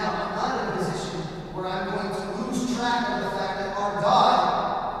before you now, I'm not in a position where I'm going to lose track of the fact that our God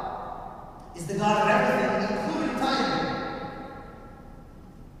is the God of everything, including timing.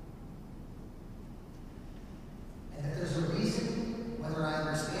 And that there's a reason, whether I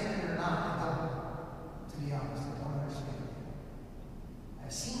understand it or not, I don't. To be honest, I don't understand it.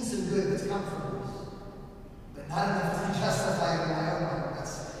 I've seen some good that's come from this, but not enough to justify it in my own life.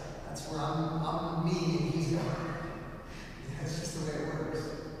 That's where I'm me and he's God. That's just the way it works.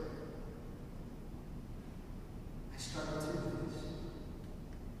 I struggle too with this.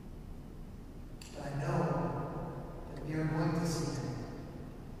 But I know that we are going to see him.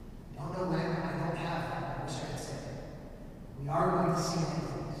 I don't know when, I don't have that, I wish I could say it. We are going to see him.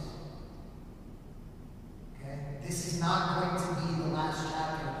 Okay? This is not going to be the last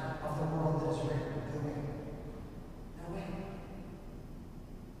chapter of the world that is written. No way. No way.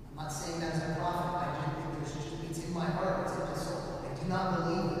 I'm not saying that as a prophet. I do think there's just, it's in my heart, it's in my soul. I do not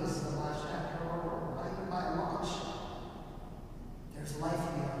believe that this is the last chapter of our world, not even by launch. There's life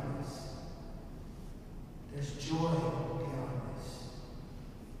beyond this. There's joy beyond this.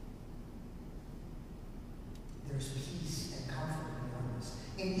 There's peace and comfort beyond this.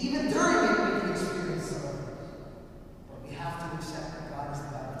 And even during it, we can experience some of it. But we have to accept that God is the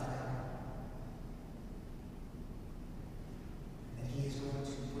God of time. And he is going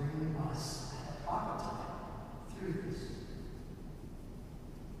to bring us at a proper time through this.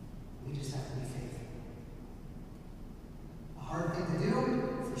 We just have to be faithful. A hard thing to do,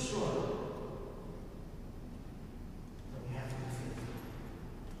 for sure. But we have to be faithful.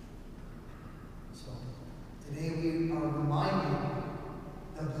 So, today we are reminded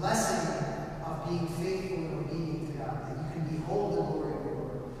the blessing of being faithful and obedient to God, that you can behold the glory of the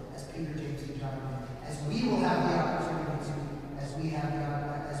Lord, as Peter, James, and John did, as we will have the opportunity to, as we have the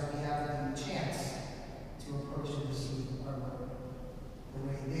chance to approach and receive our Lord the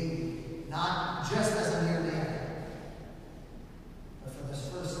way they did, not just as a mere man, but for this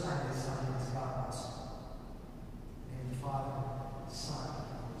first time his Son is God also. In the name of the Father, the Son, and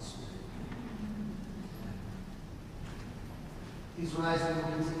the Holy Spirit. Please rise and we'll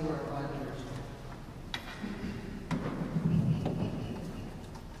continue our quiet prayer.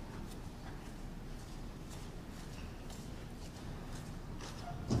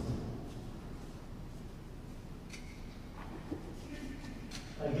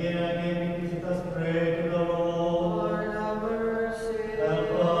 Again, let us pray to the Lord. Lord, have mercy. Help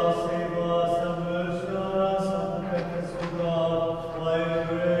us, save us, have mercy on us, and protect us, O God, by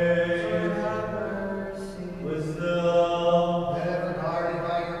grace. Lord, have mercy. Wisdom. Whatever guarded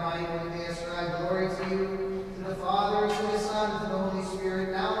by your might,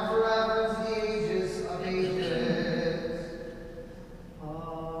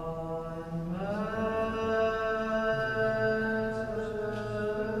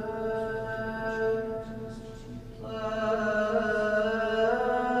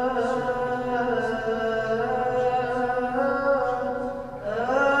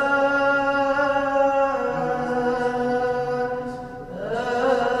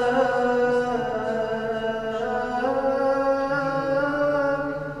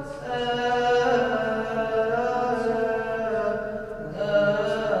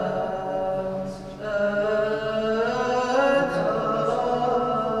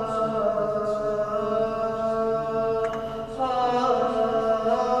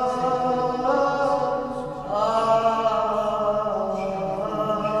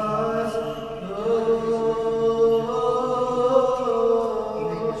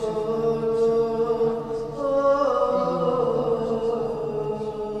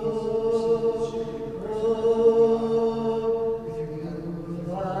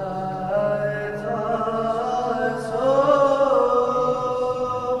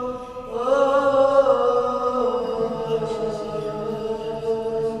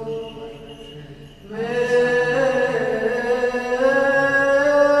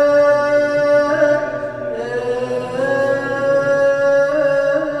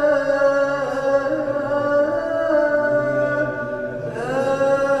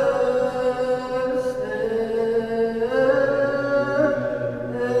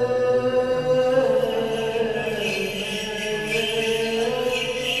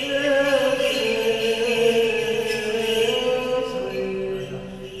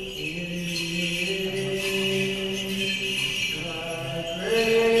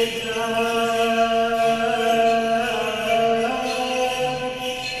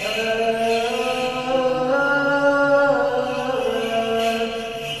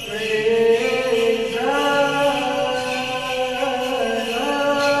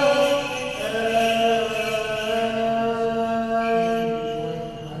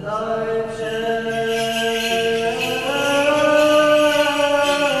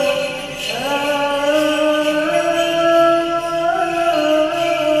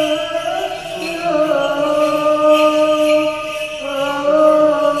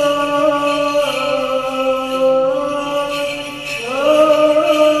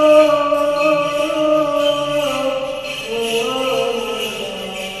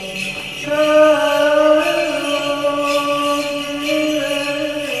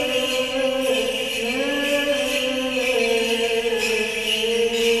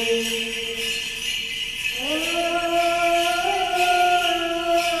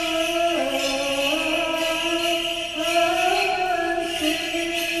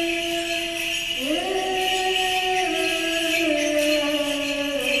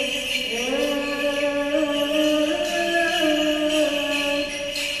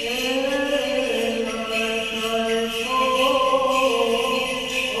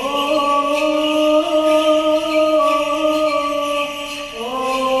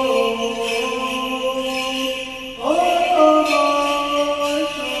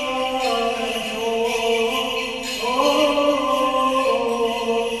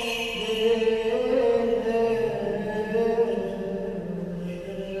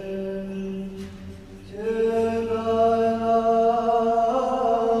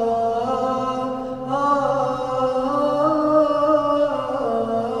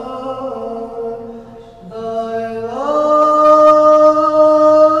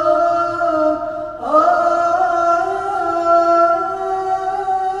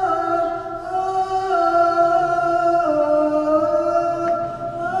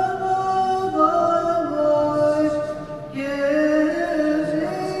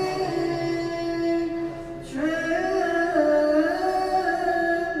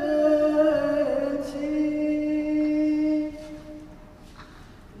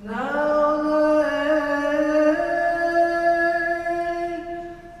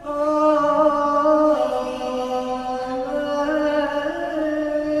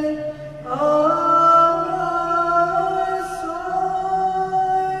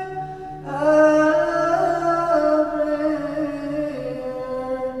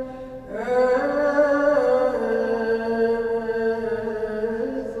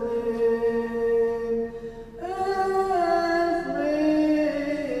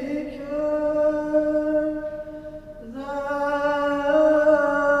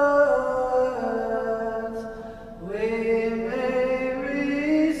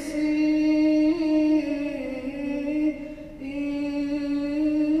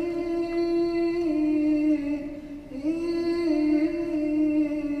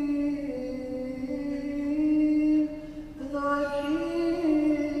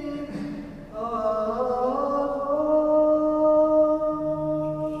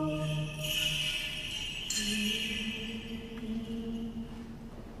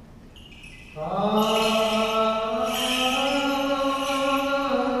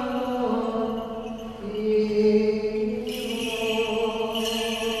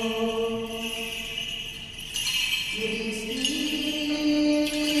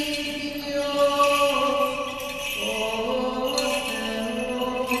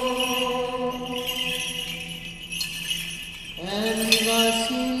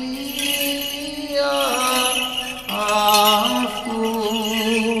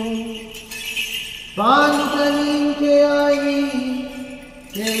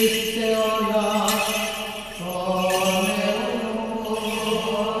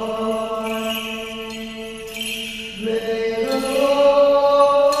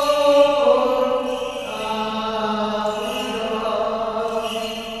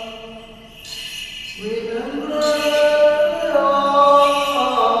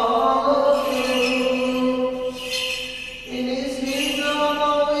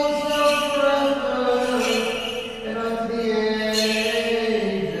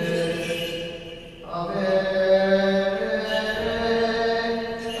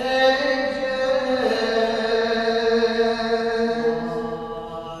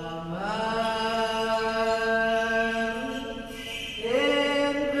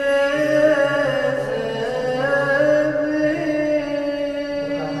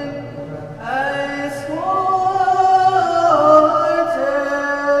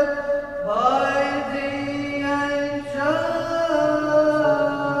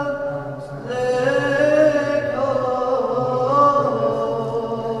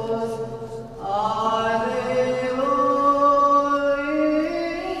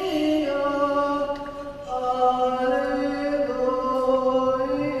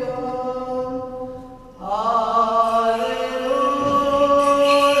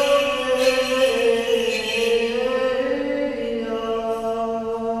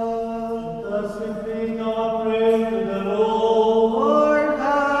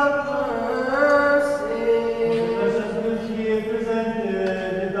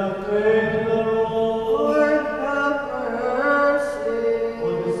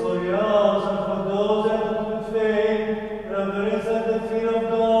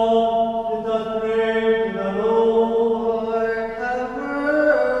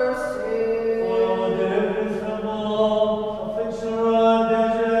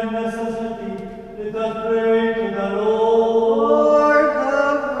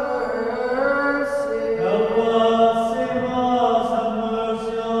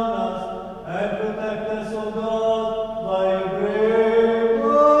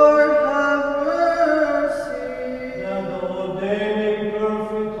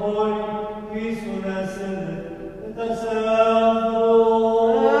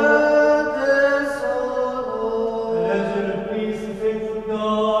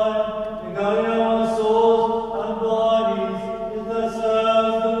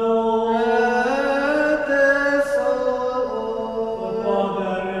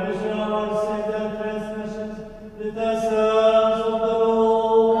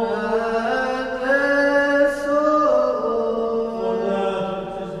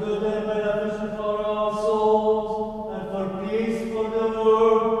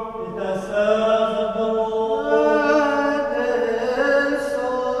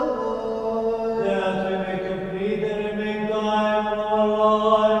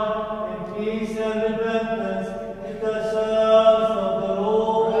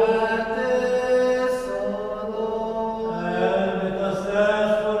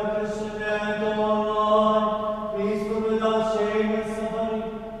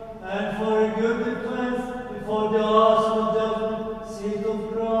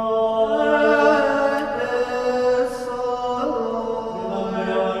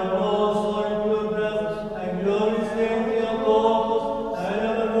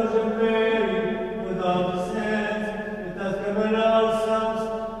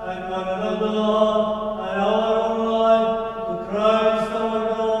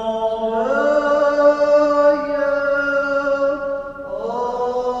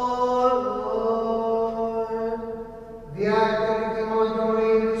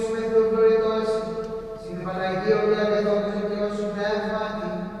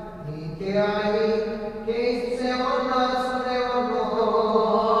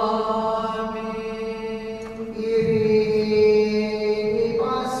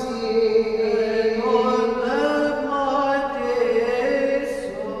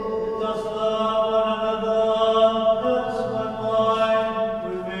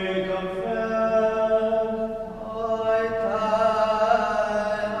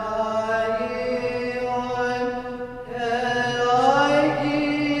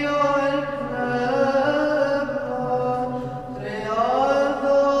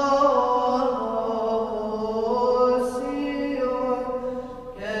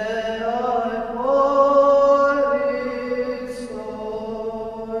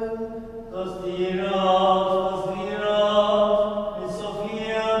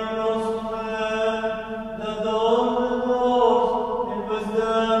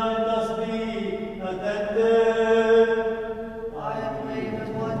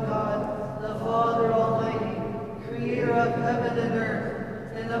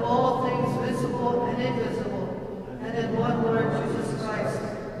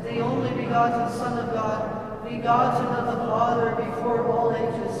 begotten Son of God, begotten of the Father before all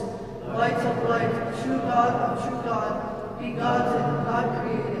ages, light of light, true God of true God, begotten, not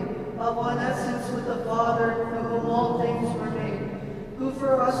created, of one essence with the Father, through whom all things were made, who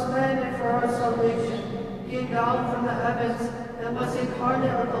for us men and for our salvation came down from the heavens and was incarnate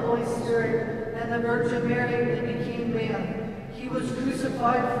of the Holy Spirit and the Virgin Mary and became man. He was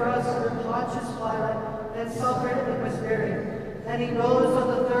crucified for us under Pontius Pilate and suffered and was buried. And he rose on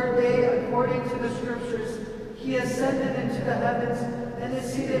the third day according to the Scriptures. He ascended into the heavens and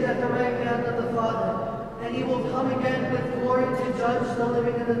is seated at the right hand of the Father. And he will come again with glory to judge the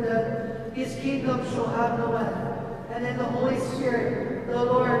living and the dead. His kingdom shall have no end. And in the Holy Spirit, the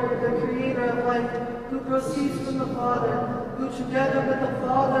Lord, the Creator of life, who proceeds from the Father, who together with the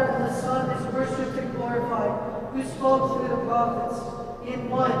Father and the Son is worshipped and glorified, who spoke through the prophets, in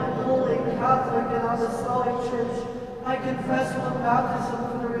one holy, Catholic, and apostolic Church, I confess one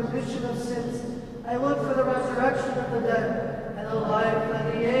baptism for the remission of sins. I look for the resurrection of the dead and the life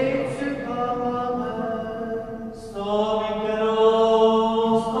of the age to come.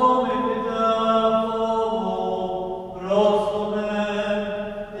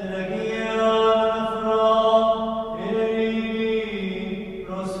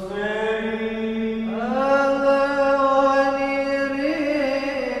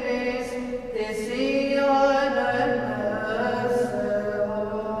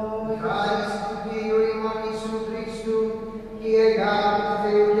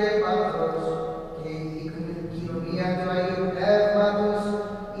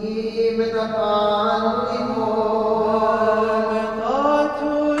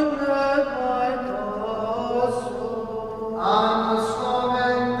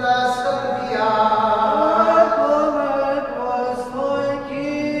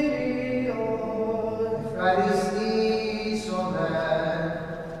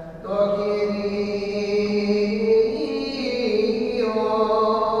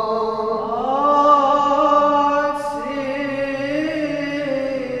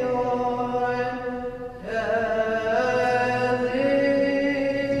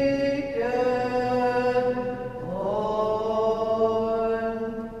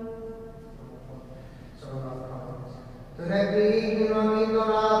 Amen.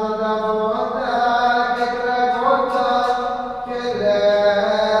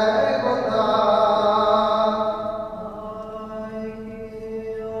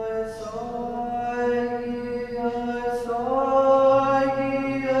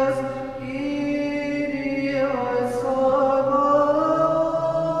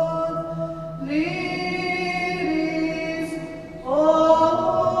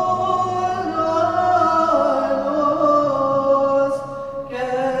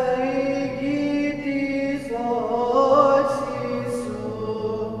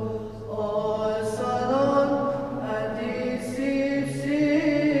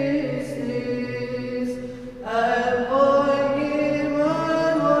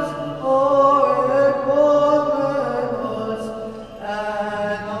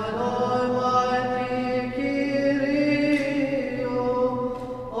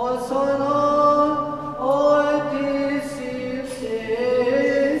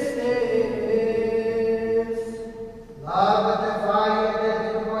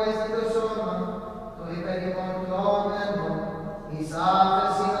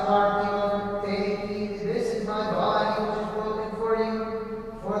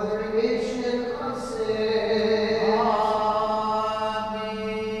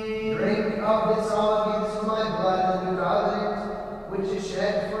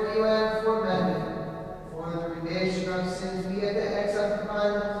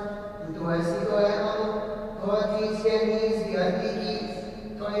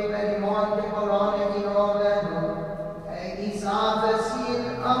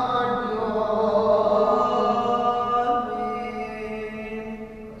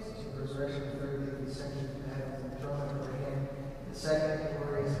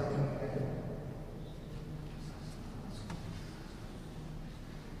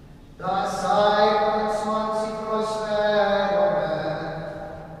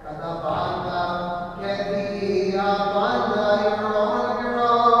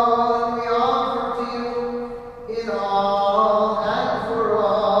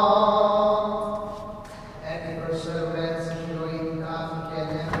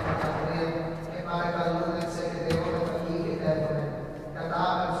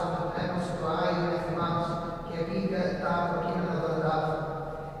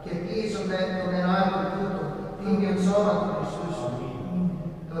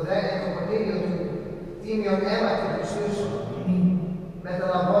 Timio nema ti Isusu, me da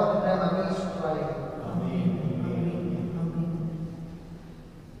la vodu prema misu,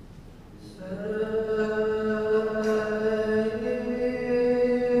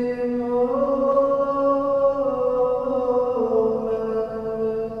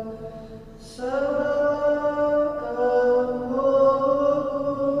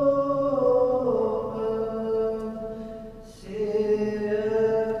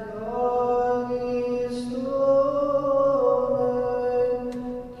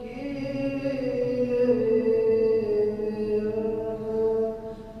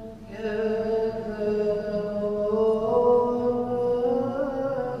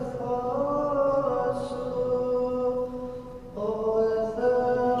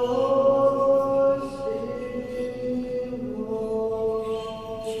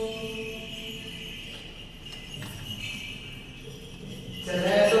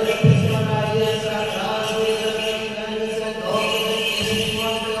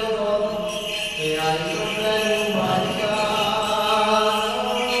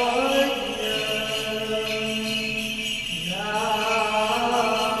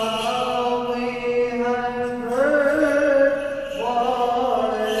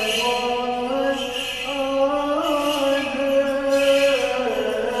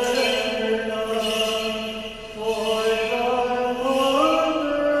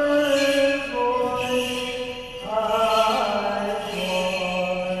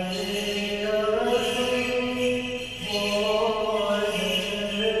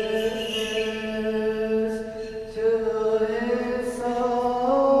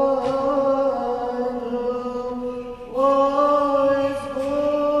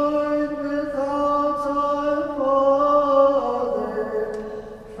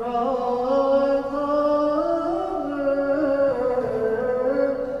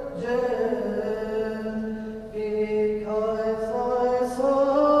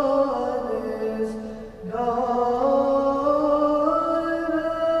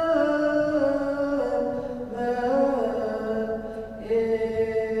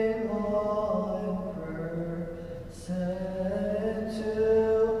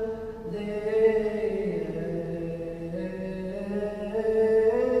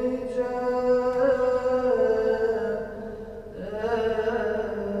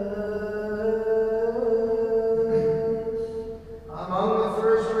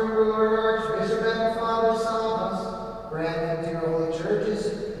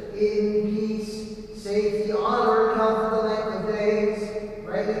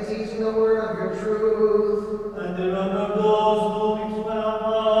 rightly teaching the word of your truth. And remember those who each one of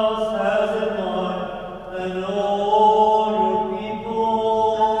us has in mind, and all your people.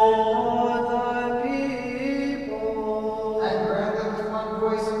 And grant them with one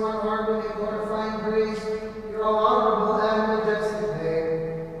voice and one harmony, glorifying praise your honorable and majestic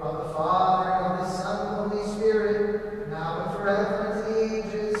name, of the Father, and of the Son, and the Holy Spirit, now and forever, and to the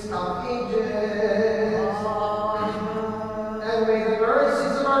ages of ages. And may the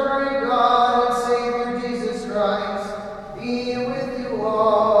mercies of our great God and Savior Jesus Christ be with you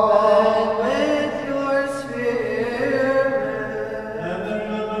all. And with your spirit. And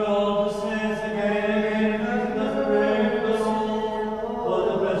remember all the saints again and again, and does pray for the soul, for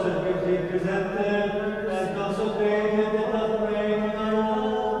the precious gift he presented, and consecrated and doth pray to the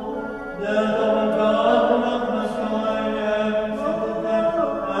Lord, that our God will not mankind and accepted them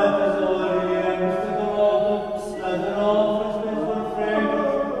at his holy and mystical altar, as an offering spiritual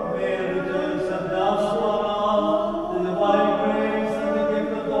fragrance, may return some down upon us, the divine grace and the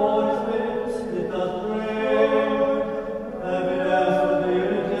gift of the Holy Spirit, let us pray. Having asked for the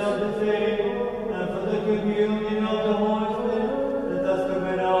unity of the faith and for the communion of the Holy Spirit, let us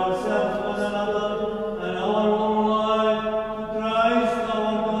commit ourselves to one another and our whole life to Christ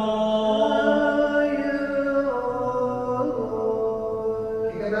our God.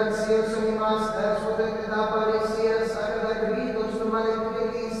 Que gracias unimas das que da parecia sagrada gritos tu male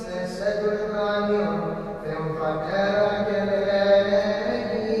felice sedur ranio deum patera que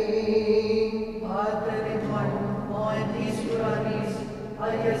Pater in o in Israelis,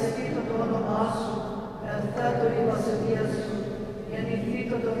 aiesito dono masu, et teto ibas Iesu,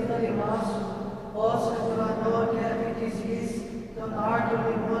 ienifito domina masu, os durano capitis vis, don ardo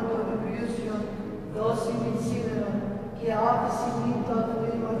mundo revolution, dos in insiderum, que apis imita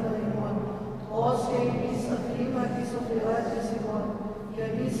prima daimon, os eis prima disoperatis imon, que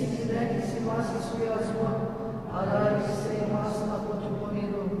visi fidelis imasis suiasmon, alaris eimas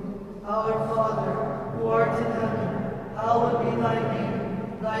apotoponirum. Our Father, who art in heaven, hallowed be thy name.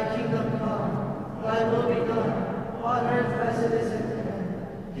 Thy kingdom come, thy will be done, on earth as it is in heaven.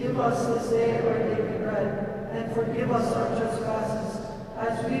 Give us this day our daily bread, and forgive us our trespasses,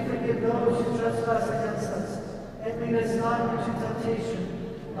 as we forgive those who trespass against us. And lead us not into temptation,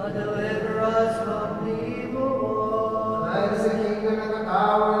 but deliver us from evil. Thine is the kingdom and the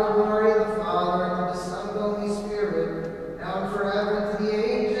power and the glory of the Father and of the Son and the Holy Spirit, now and forever, and to the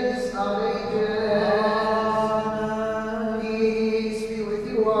ages of ages. Peace be with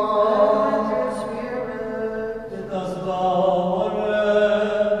you all. And with your spirit. Let us bow our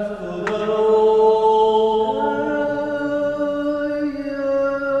heads to the Lord.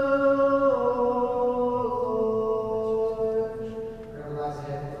 Everlasting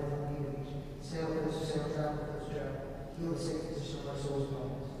heaven, from the age, sail with us, sail travel with us, travel. Heal the sick physician of our souls'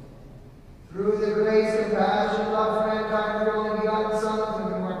 bones. Through the grace, compassion, love for mankind, of your only begotten Son, with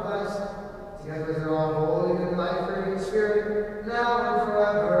whom you are blessed, together with your all holy and life-giving Spirit, now and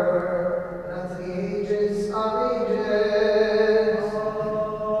forever, and unto the ages of ages.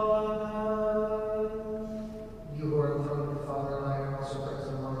 You who are enthroned with the Father and I are also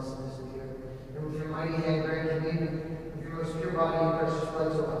present among us in this year, and with your mighty hand grant communion with your most pure body and precious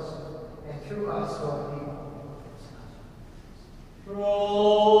blood to us, and through us to all people.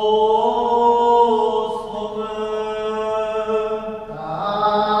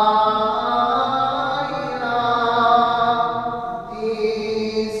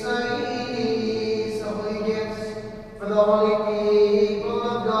 These are the holy gifts for the holy people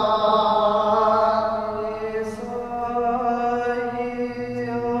of God.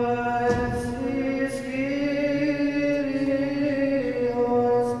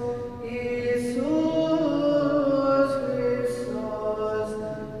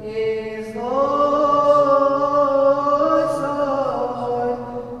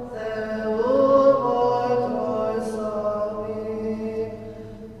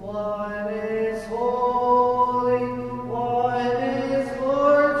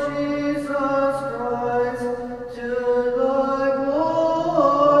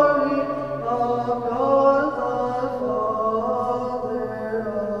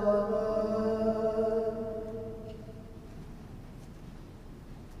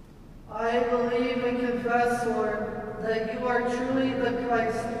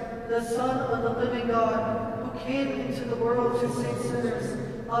 the Son of the living God, who came into the world to save sinners,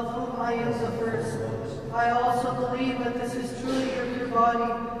 of whom I am the first. I also believe that this is truly your pure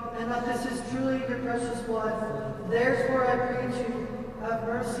body, and that this is truly your precious blood. Therefore I pray to you, have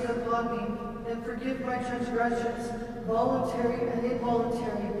mercy upon me, and forgive my transgressions, voluntary and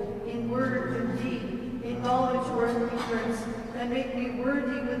involuntary, in word and deed, in knowledge or in ignorance, and make me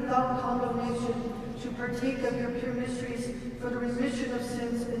worthy without condemnation to partake of your pure mysteries for the remission of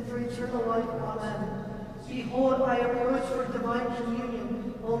sins and for eternal life. Amen. Behold, I approach for divine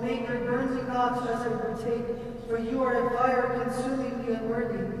communion. O Maker, burn me not as I partake, for you are a fire consuming me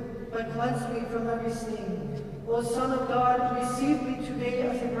unworthy, but cleanse me from every stain. O Son of God, receive me today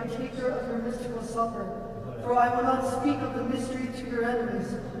as a partaker of your mystical supper, for I will not speak of the mystery to your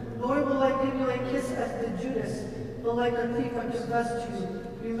enemies, nor will I give you a kiss as did Judas, but like a thief I confess to you.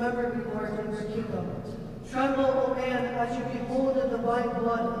 Remember me, Lord, in your kingdom. Tremble, O man, as you behold the divine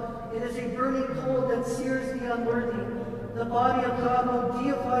blood. It is a burning coal that sears the unworthy. The body of God who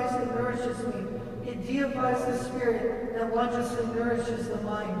deifies and nourishes me. It deifies the spirit that wondrously nourishes the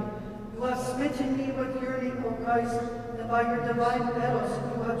mind. You have smitten me with yearning, O Christ, and by your divine eros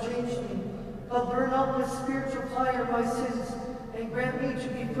you have changed me. But burn up with spiritual fire my sins, and grant me to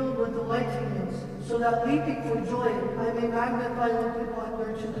be filled with delight in you, so that leaping for joy I may magnify on your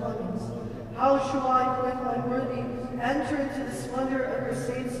comings. How shall I, when unworthy, enter into the splendor of your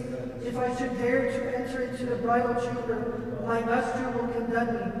saints? If I should dare to enter into the bridal chamber, my vesture will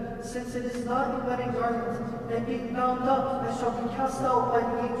condemn me, since it is not a wedding garment, and being bound up I shall be cast out by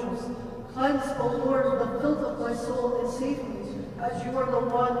the angels. Cleanse, O Lord, the filth of my soul, and save me, as you are the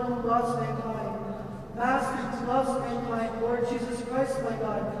one who loves mankind. Master who loves mankind, Lord Jesus Christ, my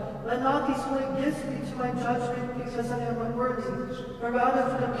God, let not these holy gifts be to my judgment because I am unworthy, but rather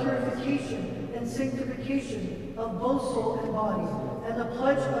for the purification and sanctification of both soul and body, and the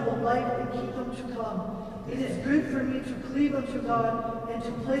pledge of the life and kingdom to come. It is good for me to cleave unto God and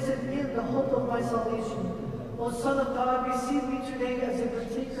to place in him the hope of my salvation. O Son of God, receive me today as a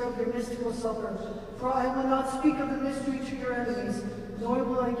partaker of your mystical supper, for I will not speak of the mystery to your enemies, nor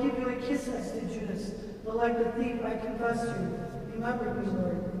will I give you a kiss as did Judas, but like the thief I confess you. Remember me,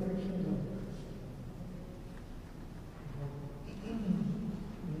 Lord, in your kingdom.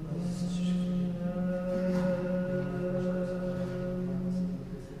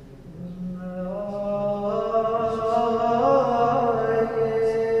 Oh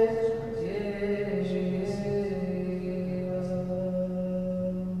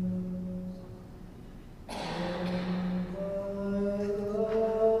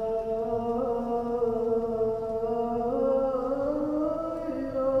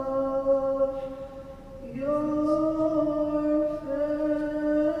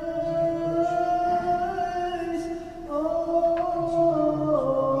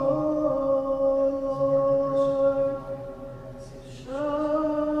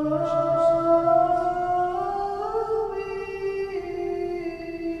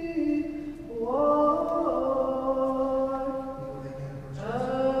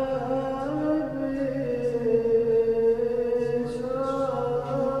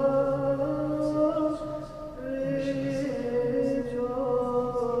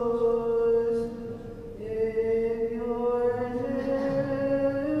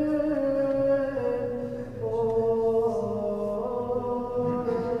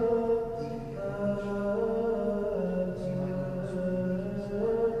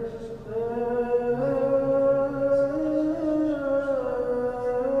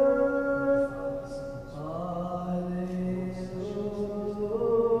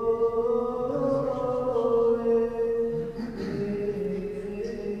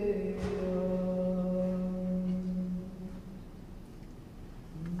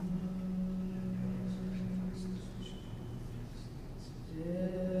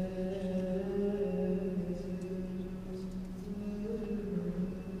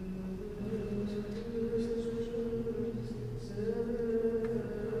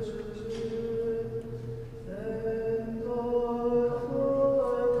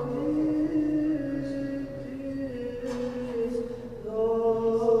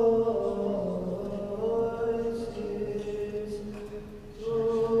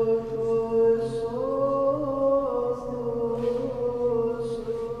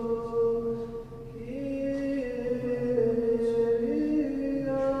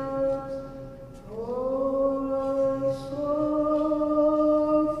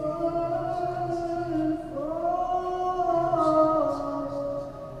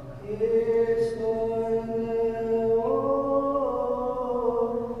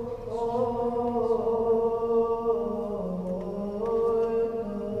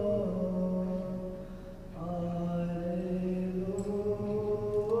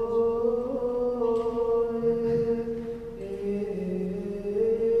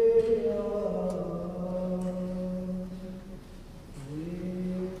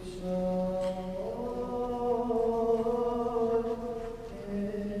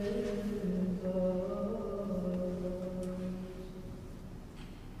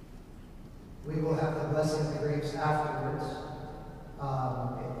We will have the blessing of the grapes afterwards.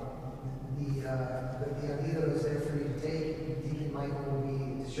 The Alito is there for you to take. Deacon Michael will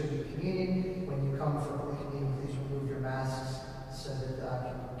be distributing communion. When you come for Holy Communion, please remove your masks so that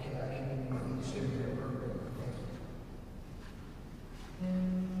communion will be distributed appropriately.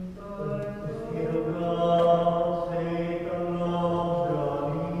 Thank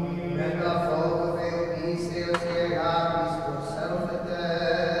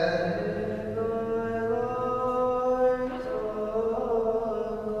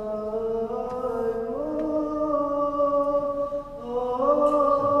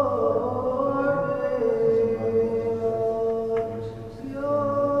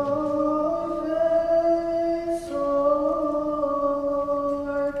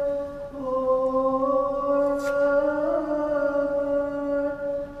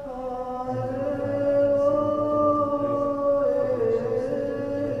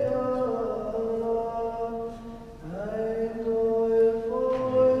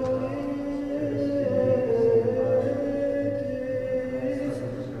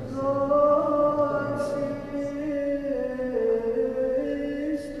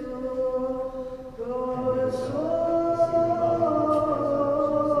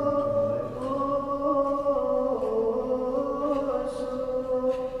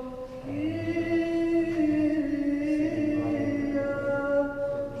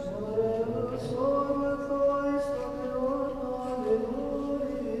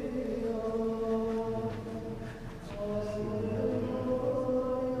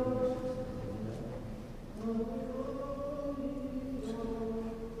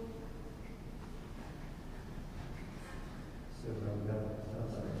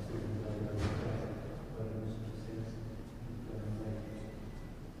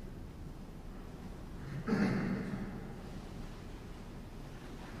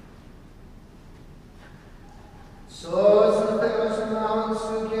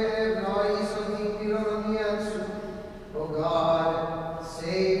O God,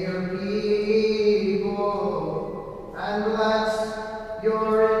 save your people and bless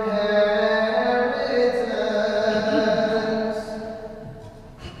your inheritance.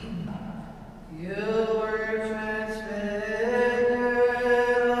 You were transfigured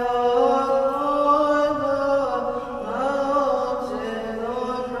upon the mountain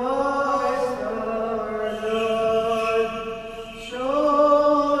of Christ our Lord,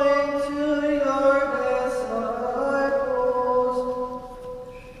 showing to your disciples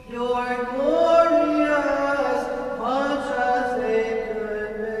your glory as much as they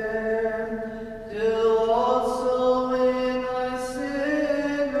could bear. Do also in us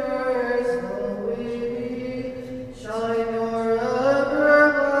sinners the way, shine your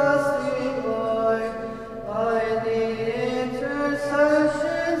everlasting light by the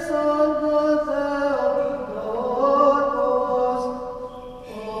intercessions of the Theotokos,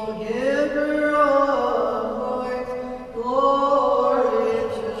 O giver of light, glory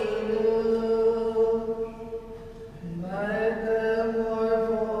to you. Let them more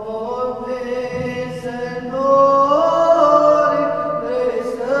full of peace and glory,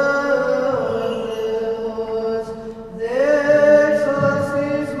 grace us. Dexas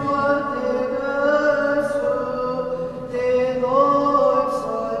Martinez, de Lord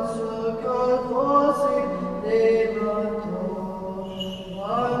Sansucadosi, de Lato,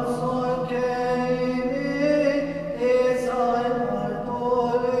 Vanson Kemi, Esai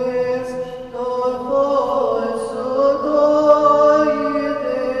Martoles, Dovoi Sudoi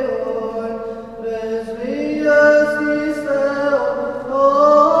Deor, Vesvias Disteo,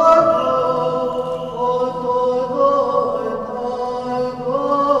 Lordo, Otodoi Talgo,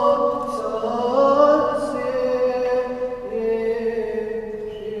 Salse,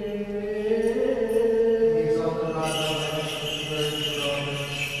 Be exalted, God, in the heavens, and the earth, and the Lord.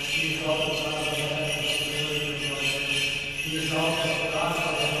 Be exalted, God, in the heavens, and the earth, and the Lord. Be exalted, God, in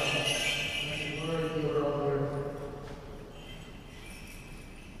the heavens, and the glory be over all the earth.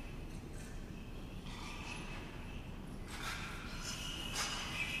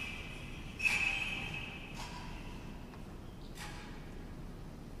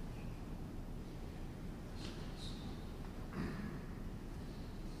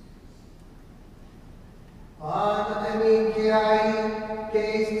 Amen. Que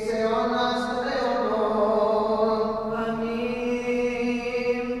se onas leonon. Amen.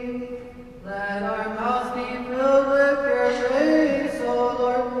 Let our mouths be filled with your praise, O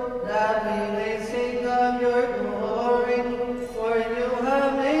Lord, that we may sing of your glory. For you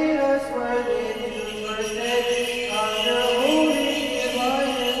have made us worthy to partake of your holy,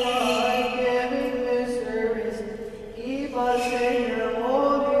 divine, and life-giving mysteries. Keep us in your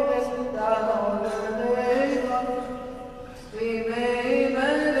holiness, that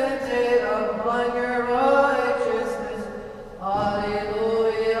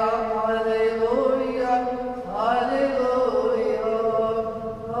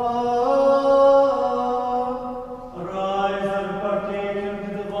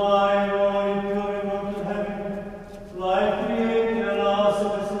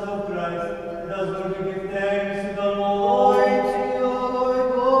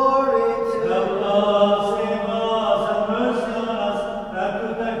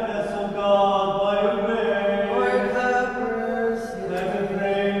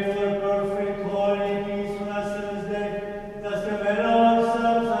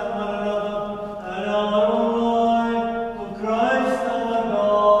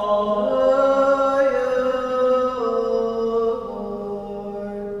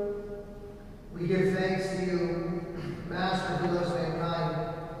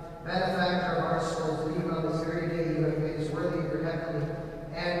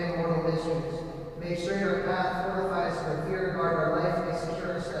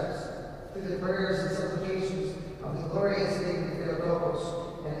prayers and supplications of the glorious Saint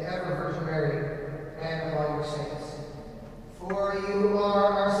Theotokos and ever Virgin Mary, and of all your saints. For you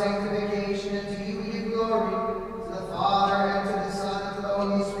are our sanctification, and to you we give glory, to the Father, and to the Son, and to the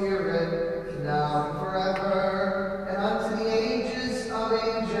Holy Spirit, now and forever, and unto the ages of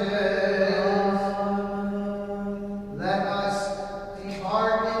ages. Let us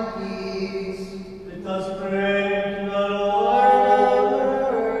depart in peace. Let us pray to the Lord.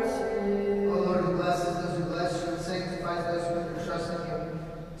 O Lord, who blesses those who bless you and sanctifies those who put their trust in you,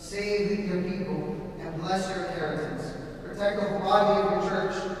 save your people and bless your inheritance. Protect the whole body of your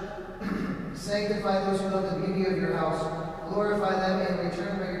church. Sanctify those who love the beauty of your house. Glorify them in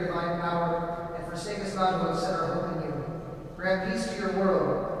return by your divine power, and forsake us not who have set our hope in you. Grant peace to your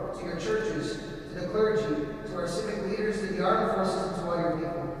world, to your churches, to the clergy, to our civic leaders, to the armed forces, and to all your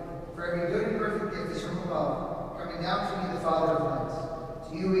people. For every good and perfect gift is from above, coming down from you, the Father of lights.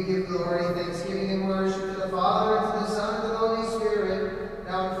 To you we give glory, thanksgiving, and worship, to the Father, and to the Son, and to the Holy Spirit,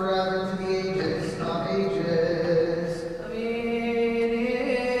 now and forever, and to the ages of ages.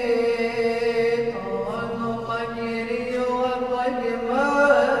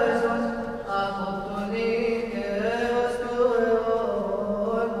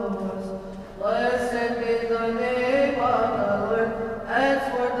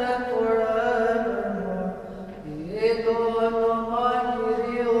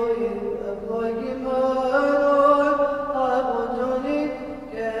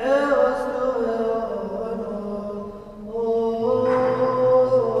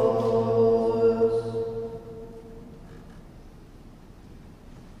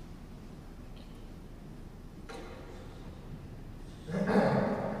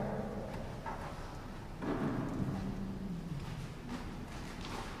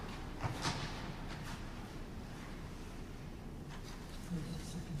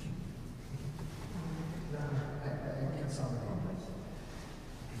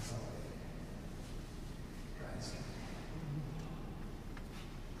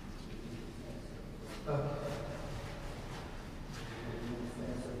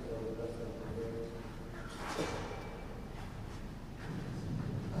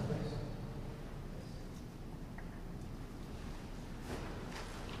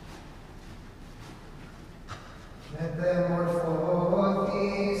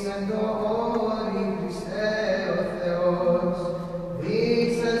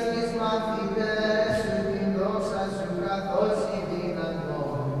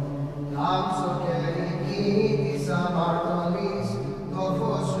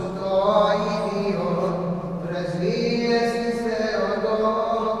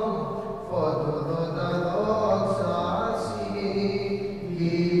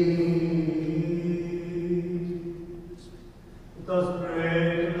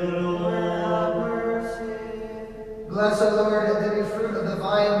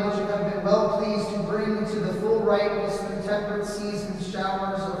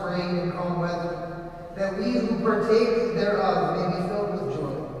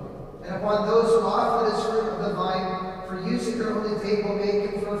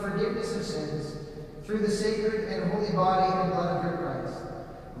 Through the sacred and holy body and blood of your Christ,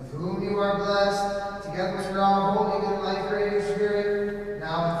 with whom you are blessed, together with your all holy and life-creating Spirit,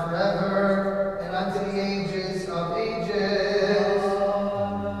 now and forever, and unto the ages of ages.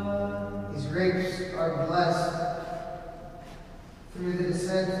 Amen. These grapes are blessed through the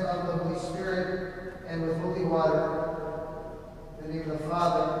descent of the Holy Spirit and with holy water. In the name of the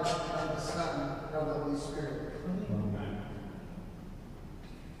Father, and of the Son, and of the Holy Spirit. Amen.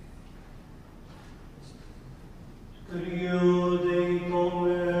 Rio Dei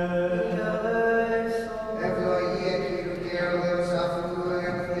Tome.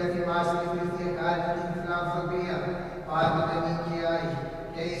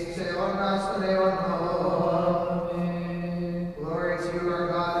 Glory to you, our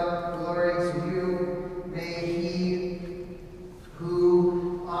God. Glory to you. May he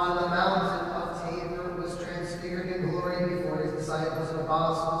who on the mountain of Tabor was transfigured in glory before his disciples and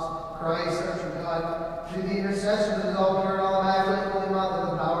apostles, Christ, our true God, through the intercession of his all pure and all immaculate Holy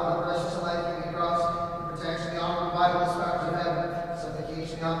Mother, the power of the precious and life-giving cross, the protection, the honor, and vital powers of heaven,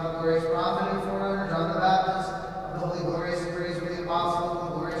 supplication, of the glorious prophet and forerunner John the Baptist, of the holy, glorious, and praiseworthy apostles, of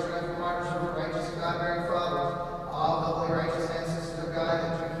the glorious, dreadful martyrs, of the righteous and God-bearing fathers, of the holy, righteous ancestors of God,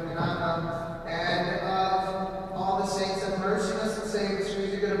 and Trinity and Canton, and of all the saints that mercy us and save us, through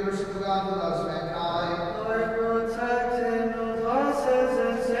the good and merciful God who loves mankind. Lord, protect him who blesses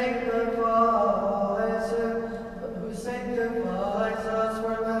and sanctifies him, who sanctifies us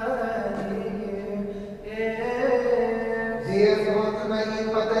for many years. Dio, Pater,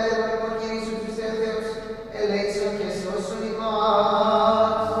 Pater,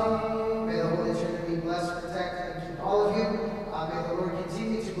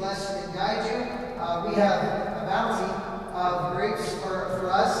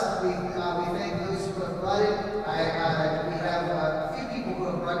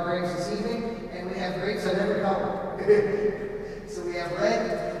 the grapes this evening, and we have grapes of every color. So we have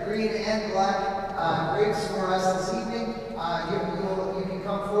red, green, and black grapes for us this evening. You can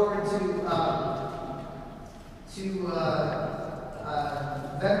come forward to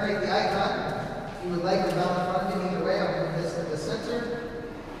venerate the icon. If you would like to down in front of me, either way, I'll move this to the center.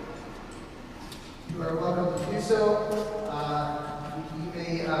 You are welcome to do so.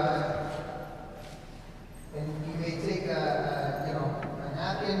 You may take a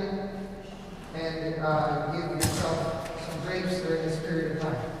napkin and give yourself some grapes during this period of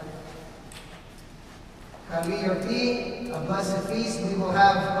time. Kaliyorti, a blessed feast. We will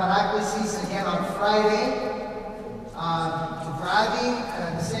have Paraklesis again on Friday. Friday,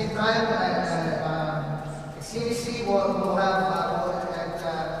 at the same time, CBC will have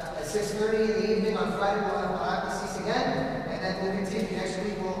at 6:30 in the evening on Friday, we'll have Paraklesis again, and then we'll continue next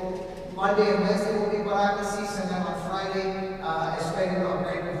week. Monday and Wednesday will be Paraklesis, and then on Friday, expecting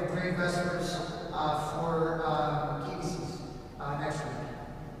great vespers for KBCs next week.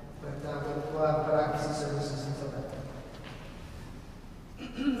 But we'll have Paraklesis services until then.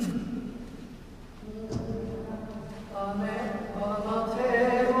 Amen. On the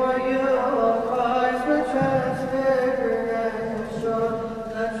table you, O Christ, were transfigured and were shown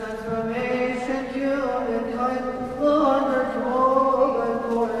the transformation humankind will undergo and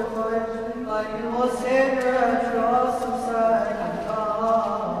glorified by you, O Savior, at your awesome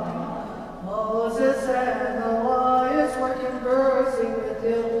sacrifice. Moses and Elias were conversing with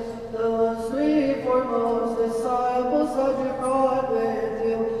you. Those three foremost disciples that you brought with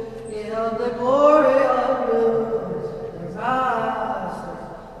you beheld the glory of you.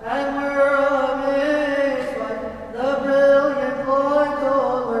 And we're amazed by the brilliant light, O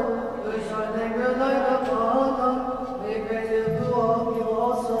Lord, who shining your light upon them. We pray to whom you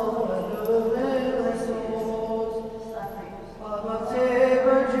also illumine our souls. On the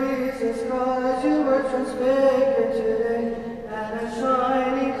Savior Jesus Christ, you were transfigured today, and a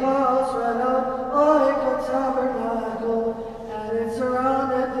shining cloud spread out like a tabernacle, and it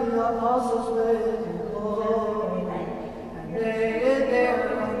surrounded the apostles with your glory. They in their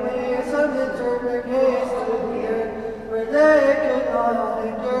amazement turned their gaze to the earth, where they could not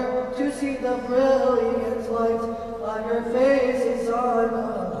endure to see the brilliant light on your faces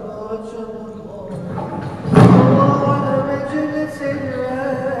unapproachable glory. O Lord, originate Savior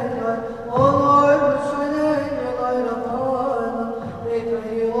and God, O Lord, who shine your light upon them, we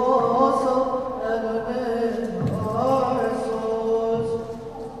pray you also illumine our souls.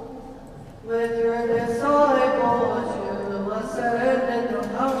 With your disciples you ascended the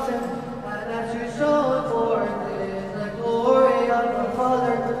mountain, and as you shone forth in the glory of the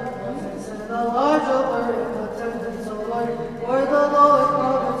Father, Moses and Elijah were in attendance, O Lord, for the Lord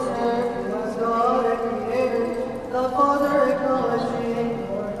prophets serve you as God and Creator. The Father acknowledging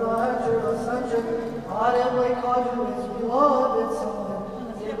your natural sonship, audibly called you his beloved Son.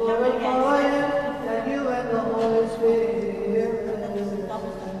 He glorified